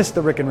 I missed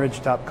the Rick and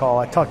Ridgetop call.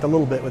 I talked a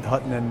little bit with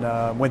Hutton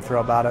and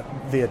Winthrop about it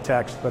via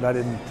text, but I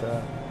didn't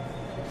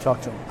talk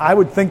to him. I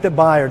would think that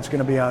Byard's going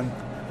to be on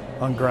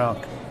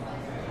Gronk.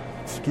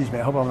 Excuse me.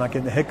 I hope I'm not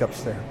getting the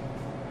hiccups there.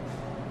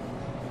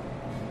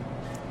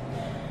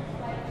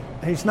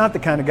 He's not the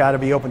kind of guy to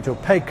be open to a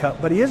pay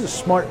cut, but he is a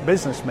smart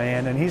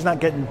businessman, and he's not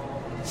getting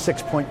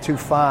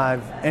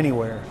 6.25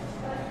 anywhere.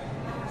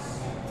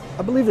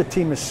 I believe the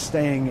team is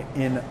staying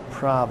in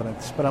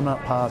Providence, but I'm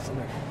not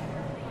positive.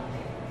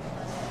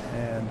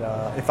 And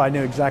if I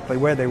knew exactly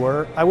where they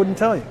were, I wouldn't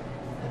tell you.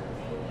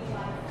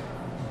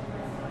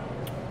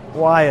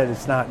 Wyatt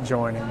is not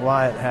joining.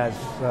 Wyatt has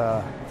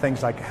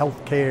things like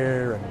health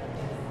care and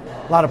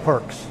a lot of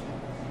perks.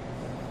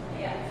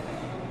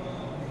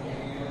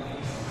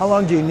 How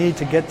long do you need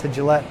to get to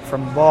Gillette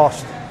from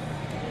Boston?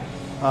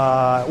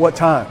 What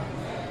time?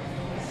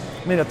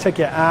 I mean, it'll take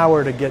you an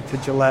hour to get to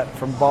Gillette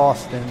from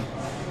Boston,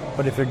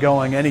 but if you're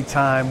going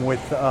anytime with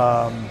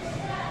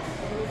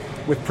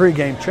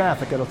pregame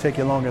traffic, it'll take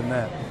you longer than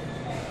that.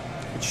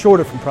 It's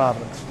shorter from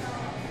Providence.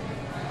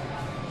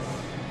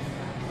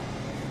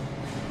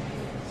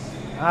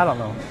 I don't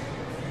know.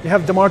 You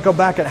have DeMarco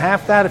back at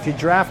half that if you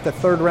draft a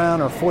third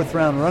round or fourth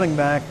round running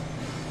back.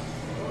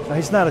 So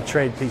he's not a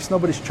trade piece.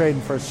 Nobody's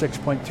trading for a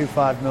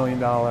 $6.25 million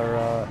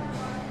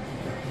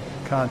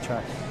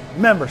contract.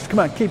 Members, come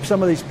on, keep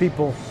some of these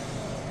people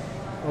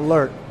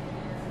alert.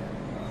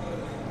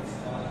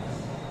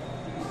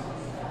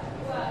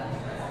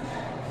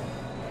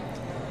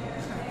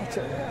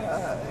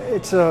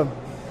 It's a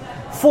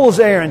fool's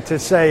errand to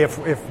say if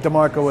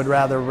DeMarco would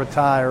rather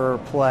retire or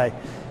play.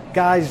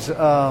 Guys,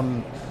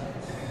 not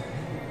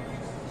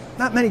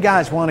many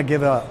guys want to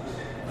give up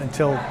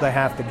until they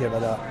have to give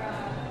it up.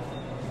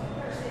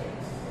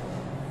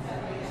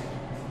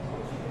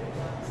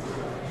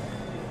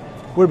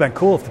 Would have been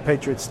cool if the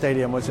Patriots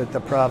Stadium was at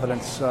the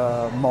Providence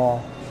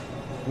Mall,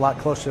 a lot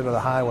closer to the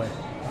highway.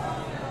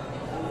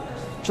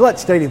 Gillette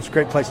Stadium's a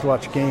great place to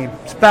watch a game.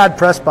 It's a bad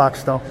press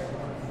box, though.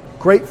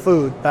 Great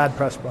food, bad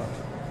press box.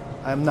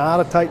 I'm not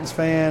a Titans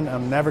fan.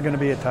 I'm never going to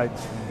be a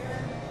Titans fan.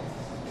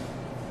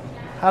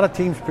 How do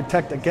teams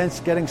protect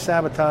against getting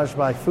sabotaged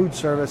by food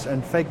service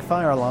and fake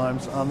fire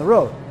alarms on the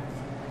road?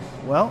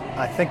 Well,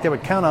 I think they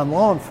would count on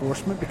law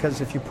enforcement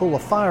because if you pull a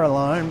fire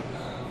alarm,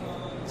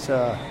 it's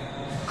a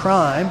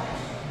crime.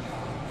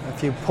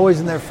 If you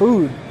poison their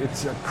food,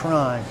 it's a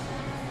crime.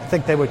 I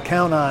think they would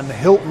count on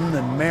Hilton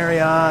and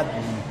Marriott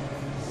and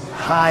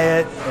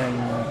Hyatt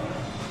and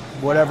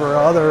whatever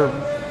other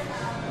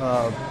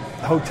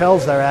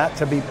hotels they're at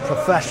to be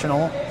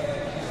professional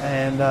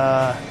and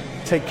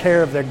take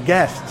care of their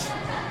guests.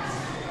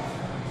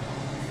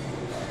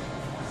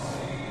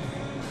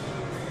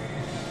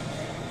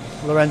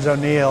 Lorenzo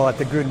Neal at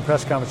the Gruden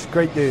press conference,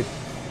 great dude.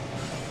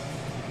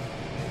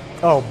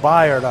 Oh,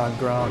 Byard on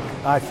Gronk,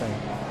 I think.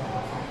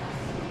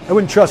 I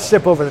wouldn't trust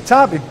Sip over the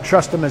top. You'd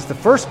trust him as the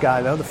first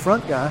guy, though, the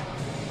front guy.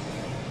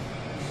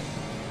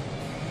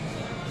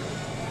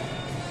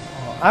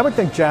 I would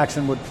think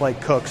Jackson would play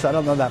Cooks. I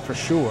don't know that for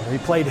sure. He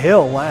played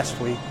Hill last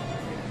week.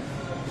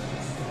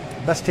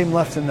 Best team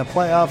left in the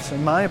playoffs,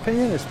 in my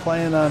opinion, is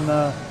playing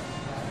on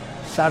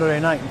Saturday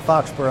night in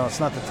Foxborough. It's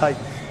not the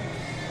Titans.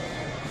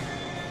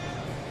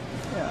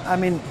 Yeah, I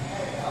mean,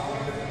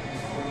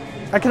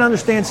 I can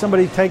understand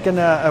somebody taking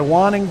a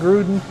wanting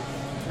Gruden.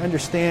 I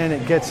understand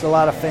it gets a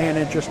lot of fan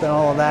interest and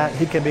all of that.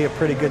 He can be a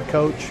pretty good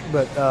coach,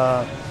 but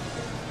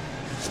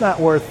it's not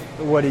worth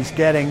what he's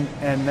getting,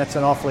 and that's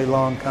an awfully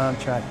long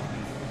contract.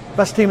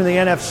 Best team in the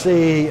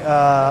NFC,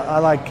 I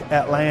like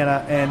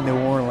Atlanta and New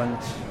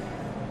Orleans.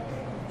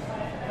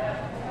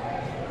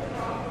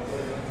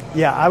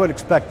 Yeah, I would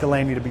expect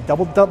Delaney to be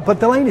doubled, but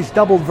Delaney's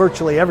doubled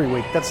virtually every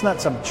week. That's not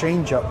some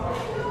change-up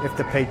if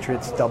the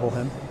Patriots double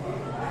him.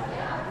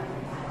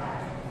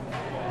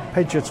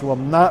 Patriots will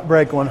not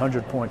break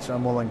 100 points.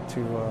 I'm willing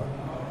to.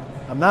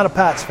 I'm not a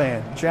Pats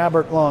fan.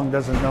 Jabbert Long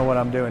doesn't know what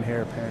I'm doing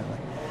here, apparently.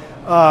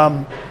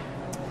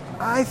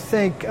 I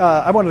think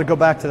I wanted to go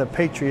back to the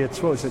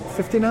Patriots. What was it?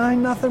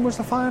 59-0 was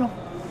the final.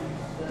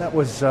 That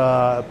was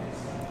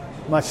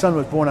my son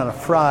was born on a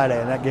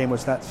Friday, and that game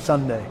was that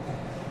Sunday.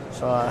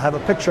 So I have a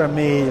picture of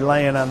me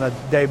laying on the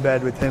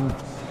daybed with him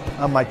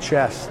on my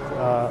chest,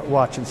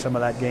 watching some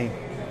of that game.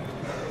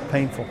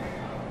 Painful.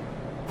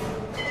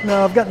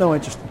 No, I've got no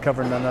interest in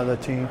covering another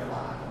team.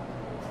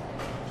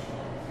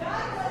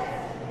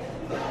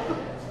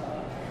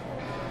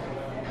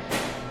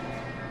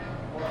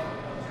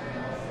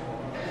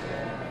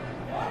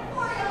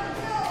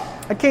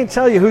 I can't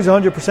tell you who's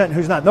 100% and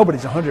who's not.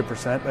 Nobody's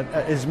 100%, but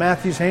is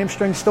Matthews'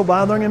 hamstring still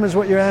bothering him is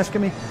what you're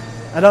asking me?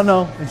 I don't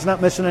know. He's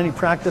not missing any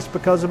practice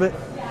because of it,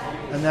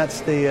 and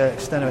that's the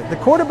extent of it. The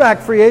quarterback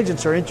free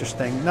agents are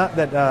interesting. Not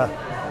that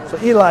so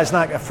Eli's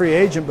not a free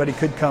agent, but he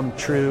could come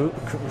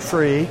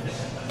free.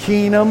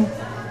 Keenum,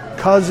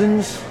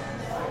 Cousins,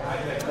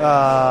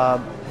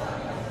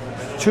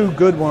 two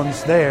good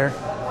ones there.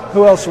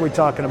 Who else are we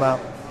talking about?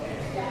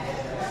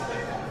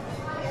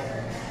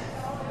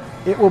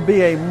 It will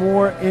be a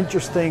more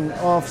interesting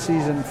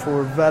offseason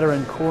for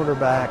veteran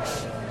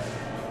quarterbacks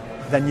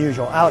than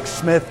usual. Alex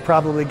Smith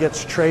probably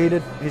gets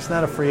traded. He's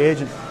not a free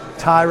agent.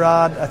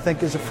 Tyrod, I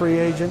think, is a free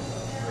agent.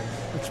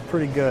 Looks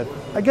pretty good.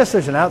 I guess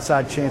there's an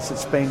outside chance that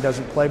Spain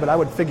doesn't play, but I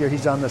would figure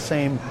he's on the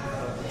same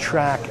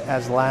track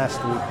as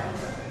last week.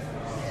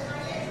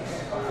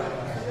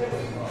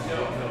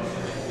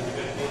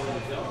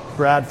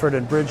 Bradford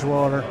and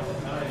Bridgewater.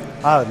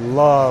 I would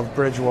love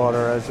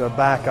Bridgewater as a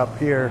backup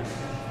here,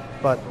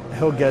 but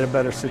he'll get a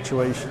better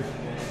situation.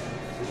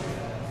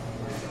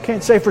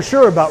 Can't say for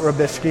sure about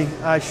Robisky.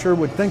 I sure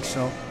would think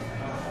so.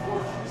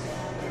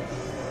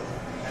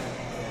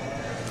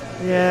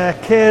 Yeah,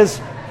 Kez.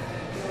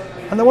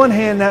 On the one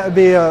hand, that would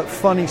be a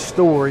funny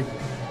story.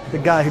 The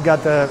guy who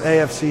got the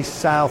AFC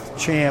South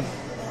champ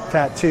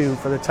tattoo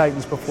for the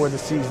Titans before the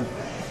season.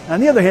 On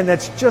the other hand,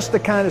 that's just the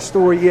kind of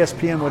story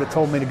ESPN would have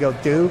told me to go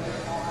do,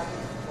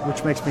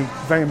 which makes me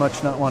very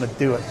much not want to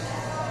do it.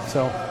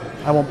 So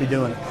I won't be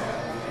doing it.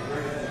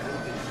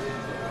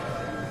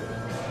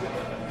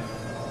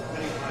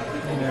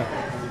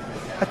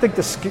 Yeah. I think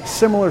the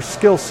similar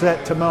skill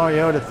set to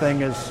Mariota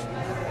thing is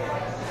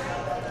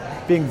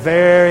being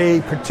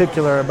very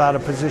particular about a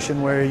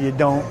position where you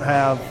don't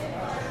have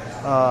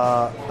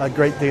a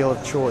great deal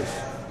of choice.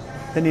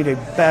 They need a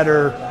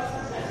better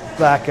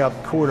backup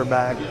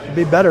quarterback. It'd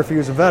be better if he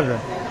was a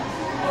veteran,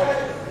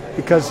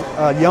 because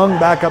a young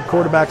backup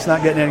quarterback's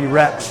not getting any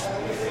reps.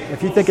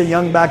 If you think a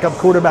young backup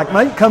quarterback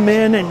might come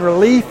in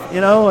relief,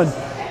 and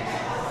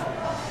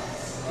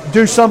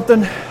do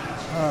something,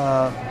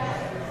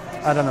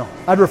 I don't know.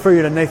 I'd refer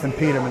you to Nathan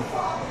Peterman.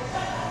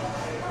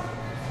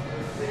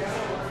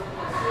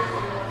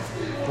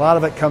 A lot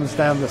of it comes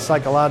down to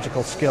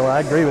psychological skill.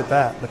 I agree with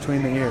that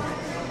between the years.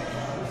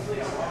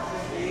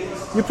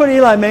 You put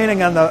Eli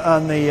Manning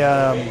on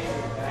the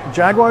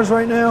Jaguars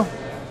right now,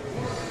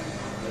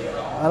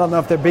 I don't know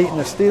if they're beating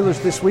the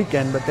Steelers this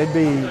weekend, but they'd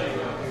be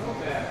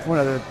one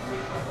of the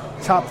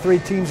top 3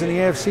 teams in the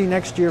AFC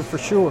next year for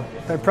sure.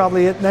 They're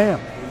probably it now.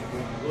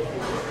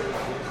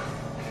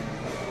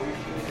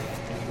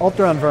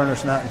 Alteron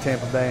Werner's not in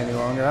Tampa Bay any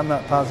longer. I'm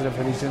not positive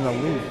that he's in the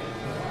league.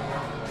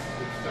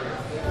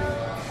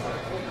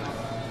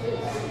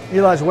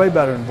 Eli's way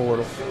better than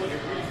Bortles.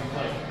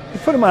 You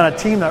put him on a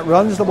team that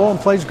runs the ball and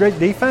plays great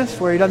defense,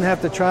 where he doesn't have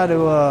to try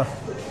to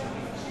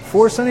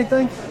force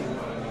anything.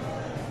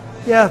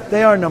 Yeah,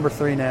 they are number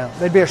 3 now.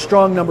 They'd be a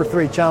strong number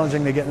 3,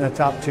 challenging to get in the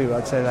top 2.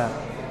 I'd say that.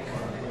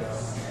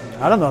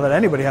 I don't know that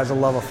anybody has a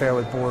love affair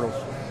with Bortles.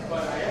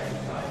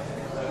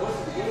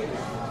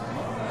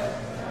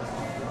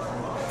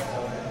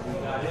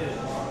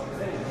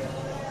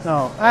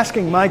 No,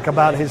 asking Mike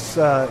about his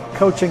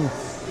coaching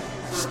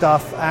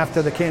stuff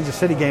after the Kansas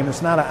City game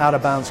is not an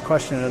out-of-bounds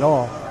question at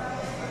all.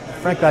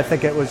 Frankly, I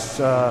think it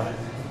was, I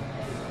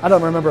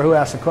don't remember who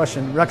asked the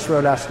question.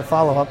 Rexroad asked a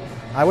follow-up.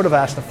 I would have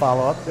asked a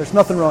follow-up. There's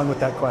nothing wrong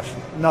with that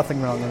question.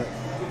 Nothing wrong with it.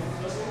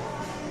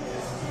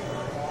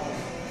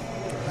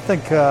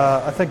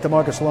 I think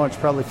DeMarcus Lawrence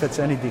probably fits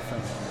any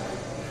defense.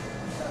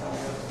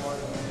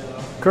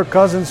 Kirk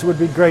Cousins would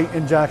be great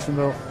in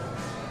Jacksonville.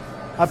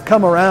 I've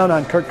come around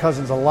on Kirk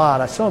Cousins a lot.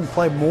 I saw him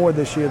play more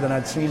this year than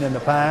I'd seen in the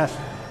past,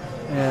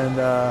 and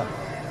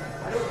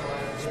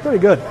it's pretty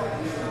good.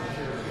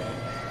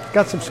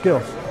 Got some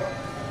skills.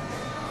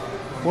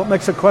 What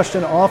makes a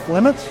question off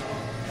limits?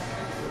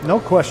 No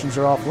questions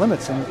are off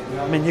limits. And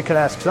I mean, you could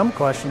ask some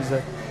questions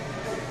that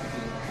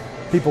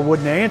people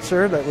wouldn't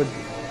answer that would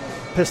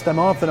piss them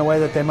off in a way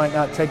that they might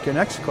not take your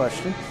next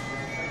question.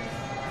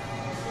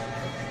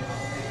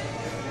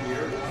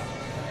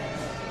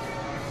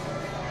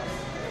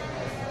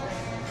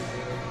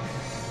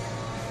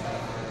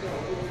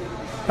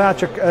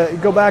 Patrick,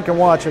 go back and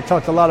watch. I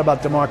talked a lot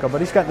about DeMarco,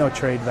 but he's got no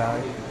trade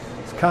value.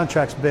 His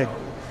contract's big.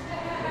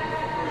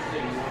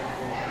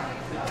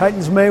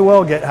 Titans may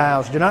well get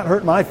housed. You're not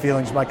hurting my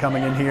feelings by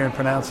coming in here and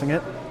pronouncing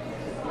it.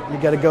 You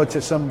got to go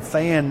to some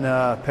fan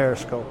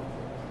periscope.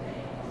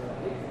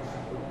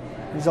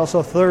 He's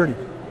also 30.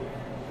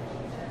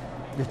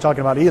 You're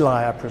talking about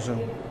Eli, I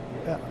presume.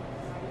 Yeah.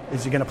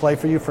 Is he going to play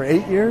for you for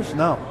 8 years?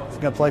 No. He's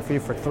going to play for you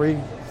for three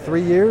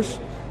years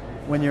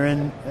when you're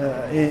in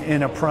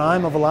a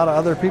prime of a lot of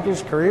other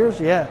people's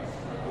careers? Yeah.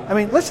 I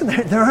mean, listen,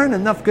 there aren't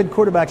enough good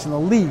quarterbacks in the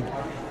league.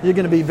 You're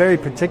going to be very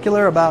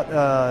particular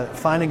about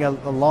finding a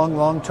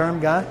long-term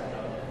guy?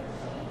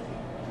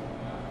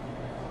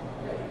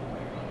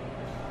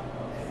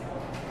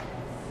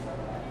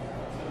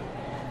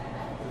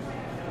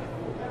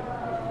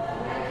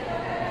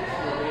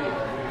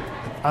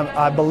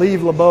 I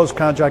believe LeBeau's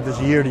contract is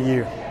year to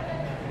year,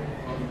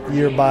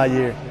 year by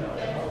year.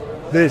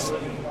 This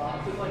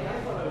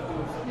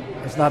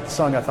is not the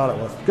song I thought it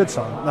was. Good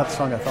song, not the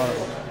song I thought it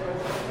was.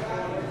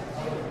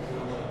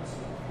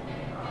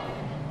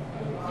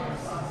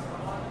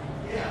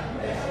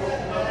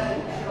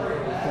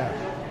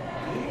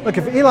 Look,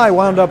 if Eli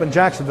wound up in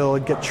Jacksonville,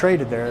 he'd get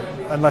traded there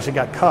unless he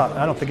got cut.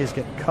 I don't think he's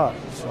getting cut.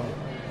 So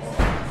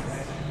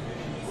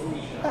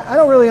I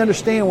don't really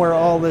understand where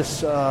all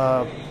this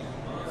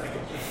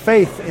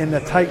faith in the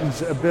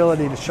Titans'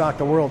 ability to shock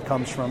the world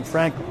comes from,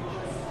 frankly.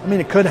 I mean,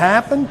 it could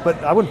happen,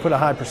 but I wouldn't put a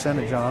high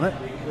percentage on it,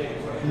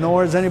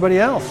 nor is anybody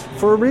else,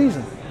 for a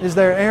reason. Is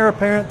there heir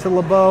apparent to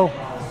LeBeau?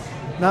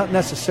 Not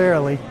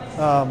necessarily,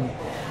 though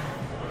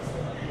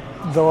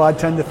I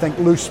tend to think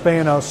Lou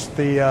Spanos,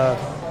 the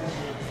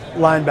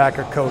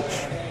linebacker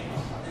coach,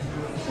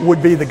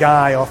 would be the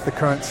guy off the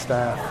current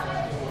staff.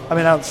 I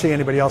mean, I don't see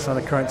anybody else on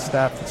the current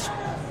staff that's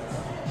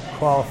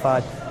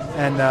qualified.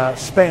 And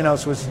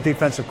Spanos was the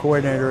defensive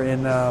coordinator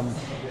in at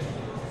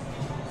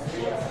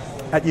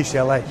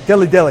UCLA.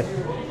 Dilly.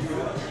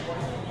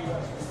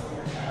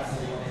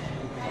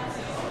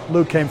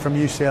 Lou came from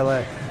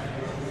UCLA.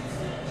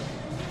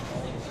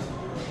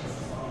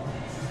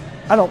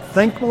 I don't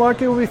think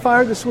Malarkey will be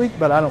fired this week,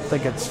 but I don't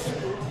think it's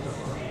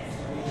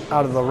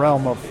out of the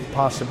realm of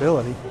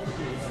possibility.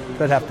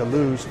 They'd have to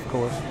lose, of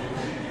course.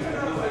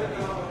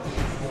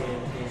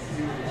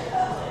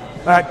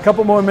 All right, a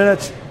couple more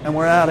minutes, and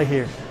we're out of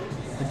here.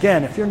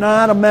 Again, if you're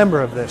not a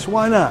member of this,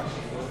 why not?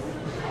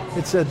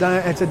 It's a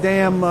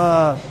damn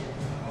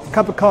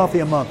cup of coffee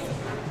a month.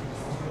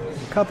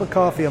 Cup of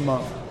coffee a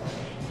month.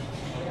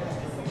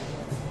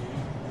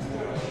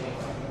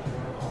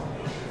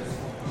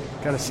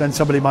 Got to send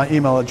somebody my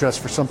email address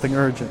for something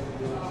urgent.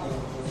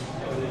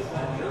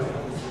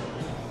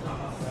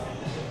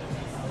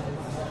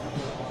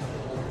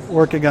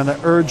 Working on an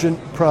urgent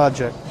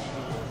project.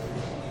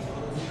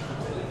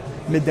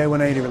 Midday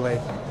 180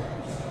 related.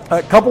 All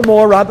right, couple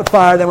more rapid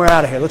fire, then we're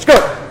out of here. Let's go.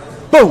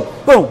 Boom,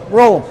 boom,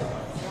 roll 'em.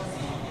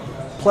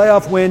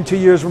 Playoff win, 2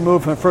 years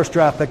removed from the first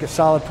draft pick is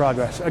solid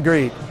progress.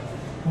 Agreed.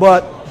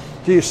 But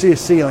do you see a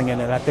ceiling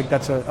in it? I think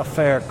that's a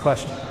fair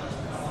question.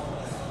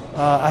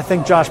 I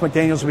think Josh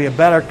McDaniels will be a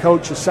better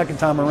coach the second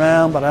time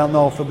around, but I don't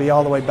know if he'll be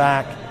all the way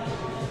back.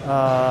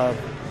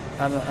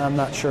 I'm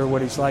not sure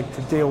what he's like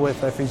to deal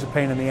with if he's a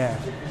pain in the ass.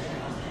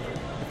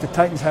 If the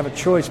Titans have a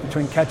choice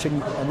between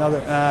catching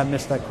another... I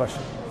missed that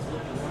question.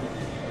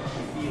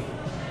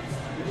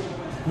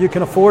 You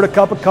can afford a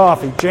cup of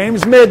coffee.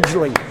 James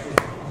Midgley.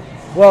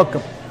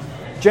 Welcome.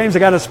 James, I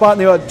got a spot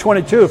in the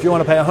 22 if you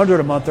want to pay $100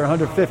 a month or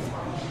 $150.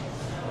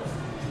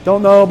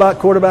 Don't know about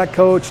quarterback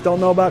coach. Don't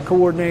know about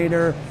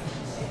coordinator.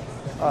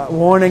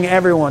 Warning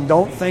everyone,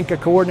 don't think a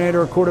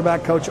coordinator or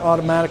quarterback coach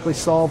automatically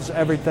solves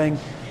everything.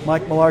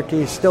 Mike Mularkey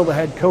is still the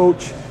head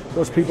coach.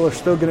 Those people are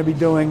still going to be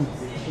doing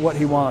what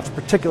he wants,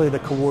 particularly the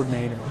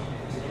coordinator.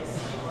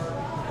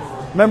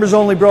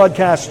 Members-only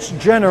broadcasts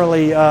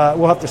generally,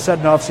 we'll have to set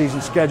an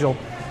off-season schedule.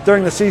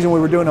 During the season,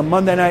 we were doing a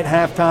Monday night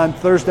halftime,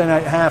 Thursday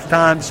night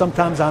halftime,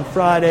 sometimes on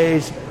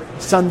Fridays,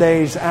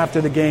 Sundays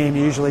after the game,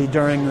 usually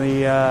during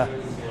the,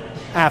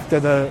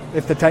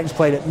 if the Titans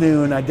played at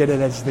noon, I did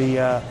it as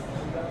the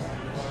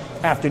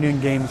afternoon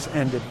games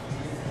ended.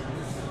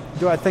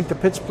 Do I think the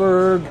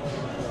Pittsburgh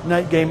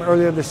night game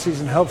earlier this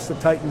season helps the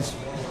Titans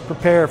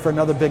prepare for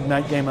another big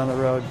night game on the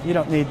road? You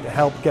don't need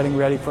help getting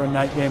ready for a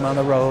night game on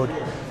the road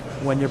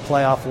when your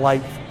playoff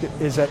life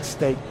is at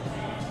stake.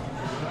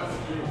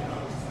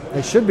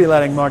 They should be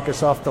letting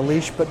Marcus off the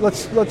leash, but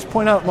let's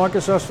point out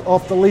Marcus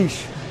off the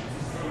leash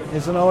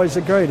isn't always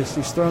the greatest.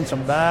 He's thrown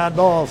some bad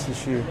balls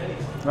this year,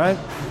 right?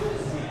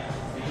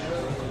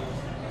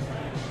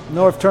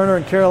 North Turner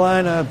in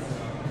Carolina,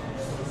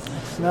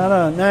 it's not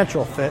a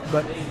natural fit,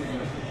 but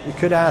you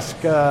could ask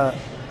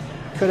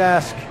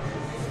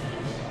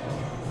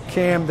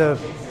Cam to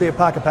be a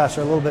pocket passer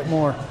a little bit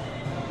more.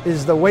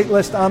 Is the wait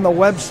list on the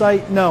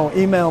website? No,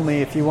 email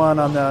me if you want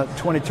on the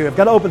 22. I've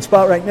got an open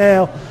spot right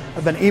now.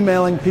 I've been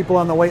emailing people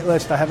on the wait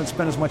list. I haven't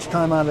spent as much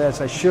time on it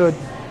as I should.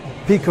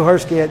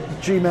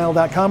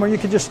 pkuharsky@gmail.com, or you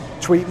could just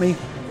tweet me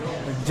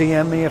or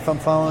DM me if I'm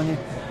following you.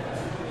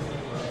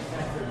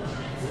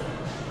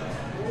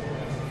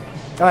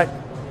 All right.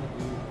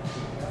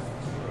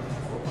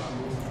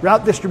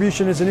 Route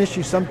distribution is an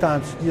issue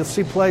sometimes. You'll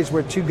see plays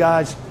where two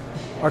guys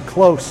are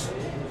close.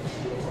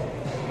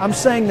 I'm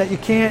saying that you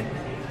can't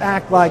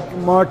act like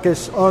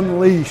Marcus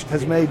Unleashed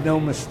has made no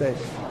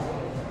mistakes.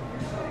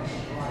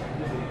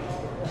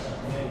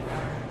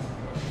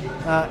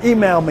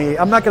 Email me.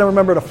 I'm not going to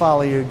remember to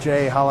follow you,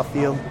 Jay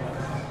Hollifield.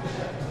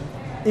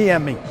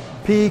 EM me.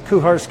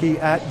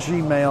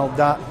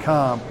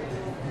 pkuharsky@gmail.com.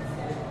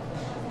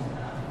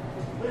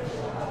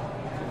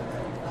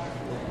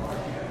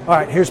 All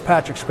right, here's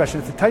Patrick's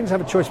question. If the Titans have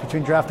a choice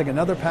between drafting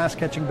another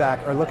pass-catching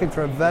back or looking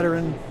for a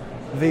veteran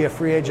via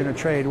free agent or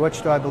trade,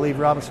 which do I believe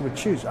Robinson would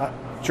choose?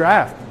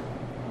 Draft.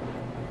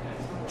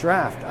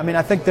 I mean,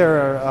 I think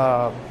there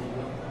are,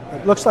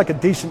 it looks like a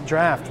decent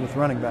draft with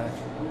running backs.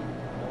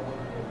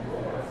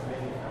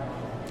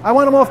 I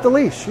want him off the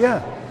leash,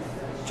 yeah.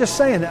 Just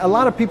saying, a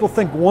lot of people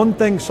think one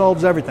thing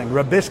solves everything.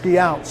 Robisky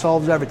out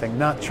solves everything.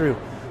 Not true.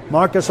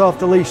 Marcus off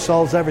the leash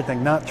solves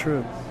everything. Not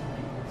true.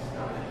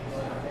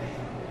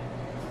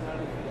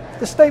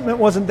 The statement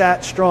wasn't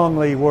that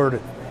strongly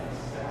worded.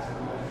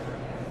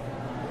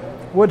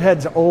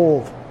 Woodhead's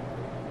old.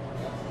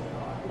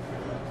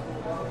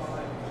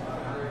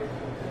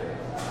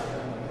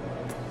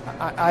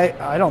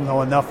 I don't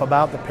know enough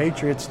about the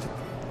Patriots to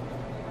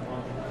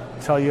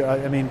tell you.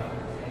 I mean,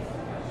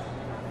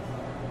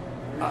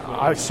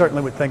 I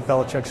certainly would think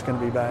Belichick's going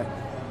to be back.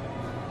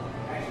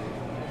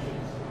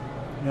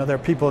 You know, there are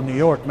people in New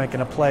York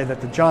making a play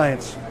that the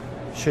Giants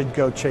should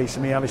go chase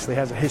him. He obviously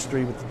has a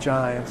history with the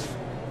Giants.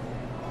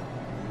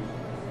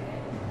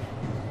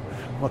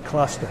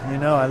 McCluster. You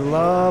know, I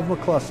love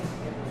McCluster.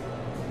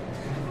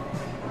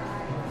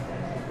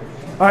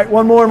 All right,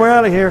 one more and we're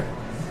out of here.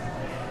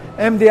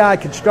 MDI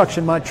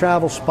Construction, my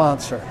travel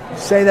sponsor.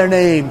 Say their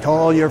name to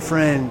all your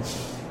friends.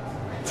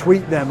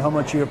 Tweet them how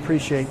much you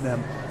appreciate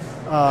them.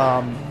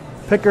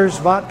 Pickers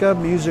Vodka,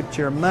 music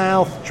to your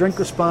mouth. Drink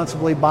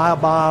responsibly. Buy a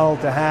bottle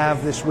to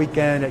have this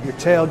weekend at your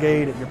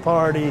tailgate, at your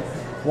party,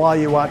 while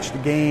you watch the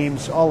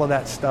games, all of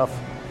that stuff.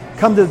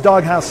 Come to the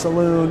Doghouse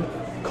Saloon.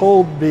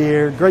 Cold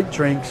beer, great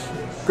drinks,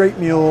 great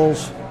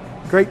mules,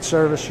 great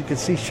service. You can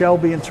see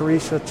Shelby and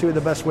Teresa, two of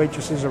the best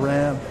waitresses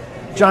around.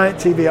 Giant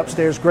TV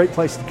upstairs, great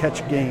place to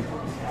catch a game.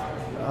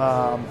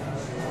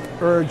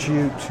 urge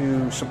you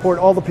to support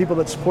all the people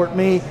that support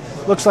me.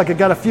 Looks like I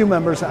got a few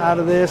members out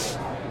of this.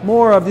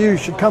 More of you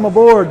should come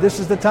aboard. This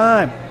is the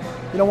time.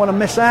 You don't want to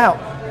miss out.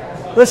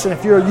 Listen,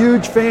 if you're a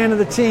huge fan of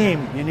the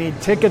team, you need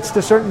tickets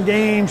to certain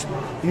games,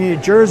 you need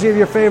a jersey of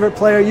your favorite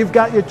player, you've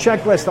got your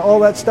checklist of all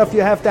that stuff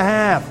you have to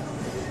have.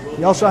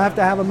 You also have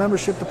to have a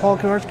membership to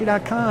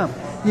paulkuharsky.com.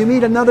 You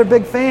meet another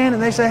big fan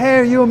and they say, hey,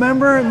 are you a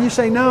member? And you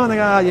say no, and they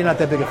go, oh, you're not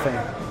that big a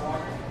fan.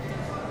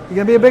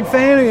 You're going to be a big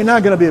fan or you're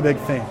not going to be a big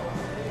fan?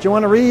 Do you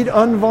want to read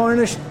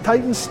unvarnished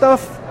Titan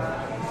stuff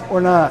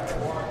or not?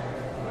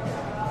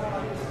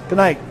 Good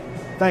night.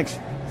 Thanks.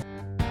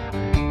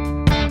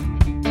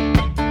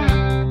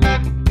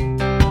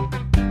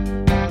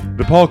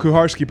 The Paul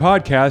Kuharsky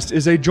Podcast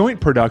is a joint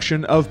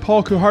production of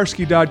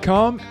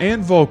paulkuharsky.com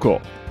and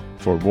Vocal.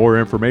 For more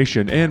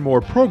information and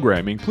more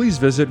programming, please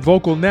visit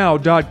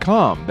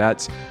vocalnow.com.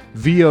 That's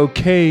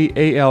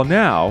VOKAL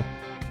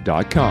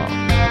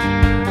now.com.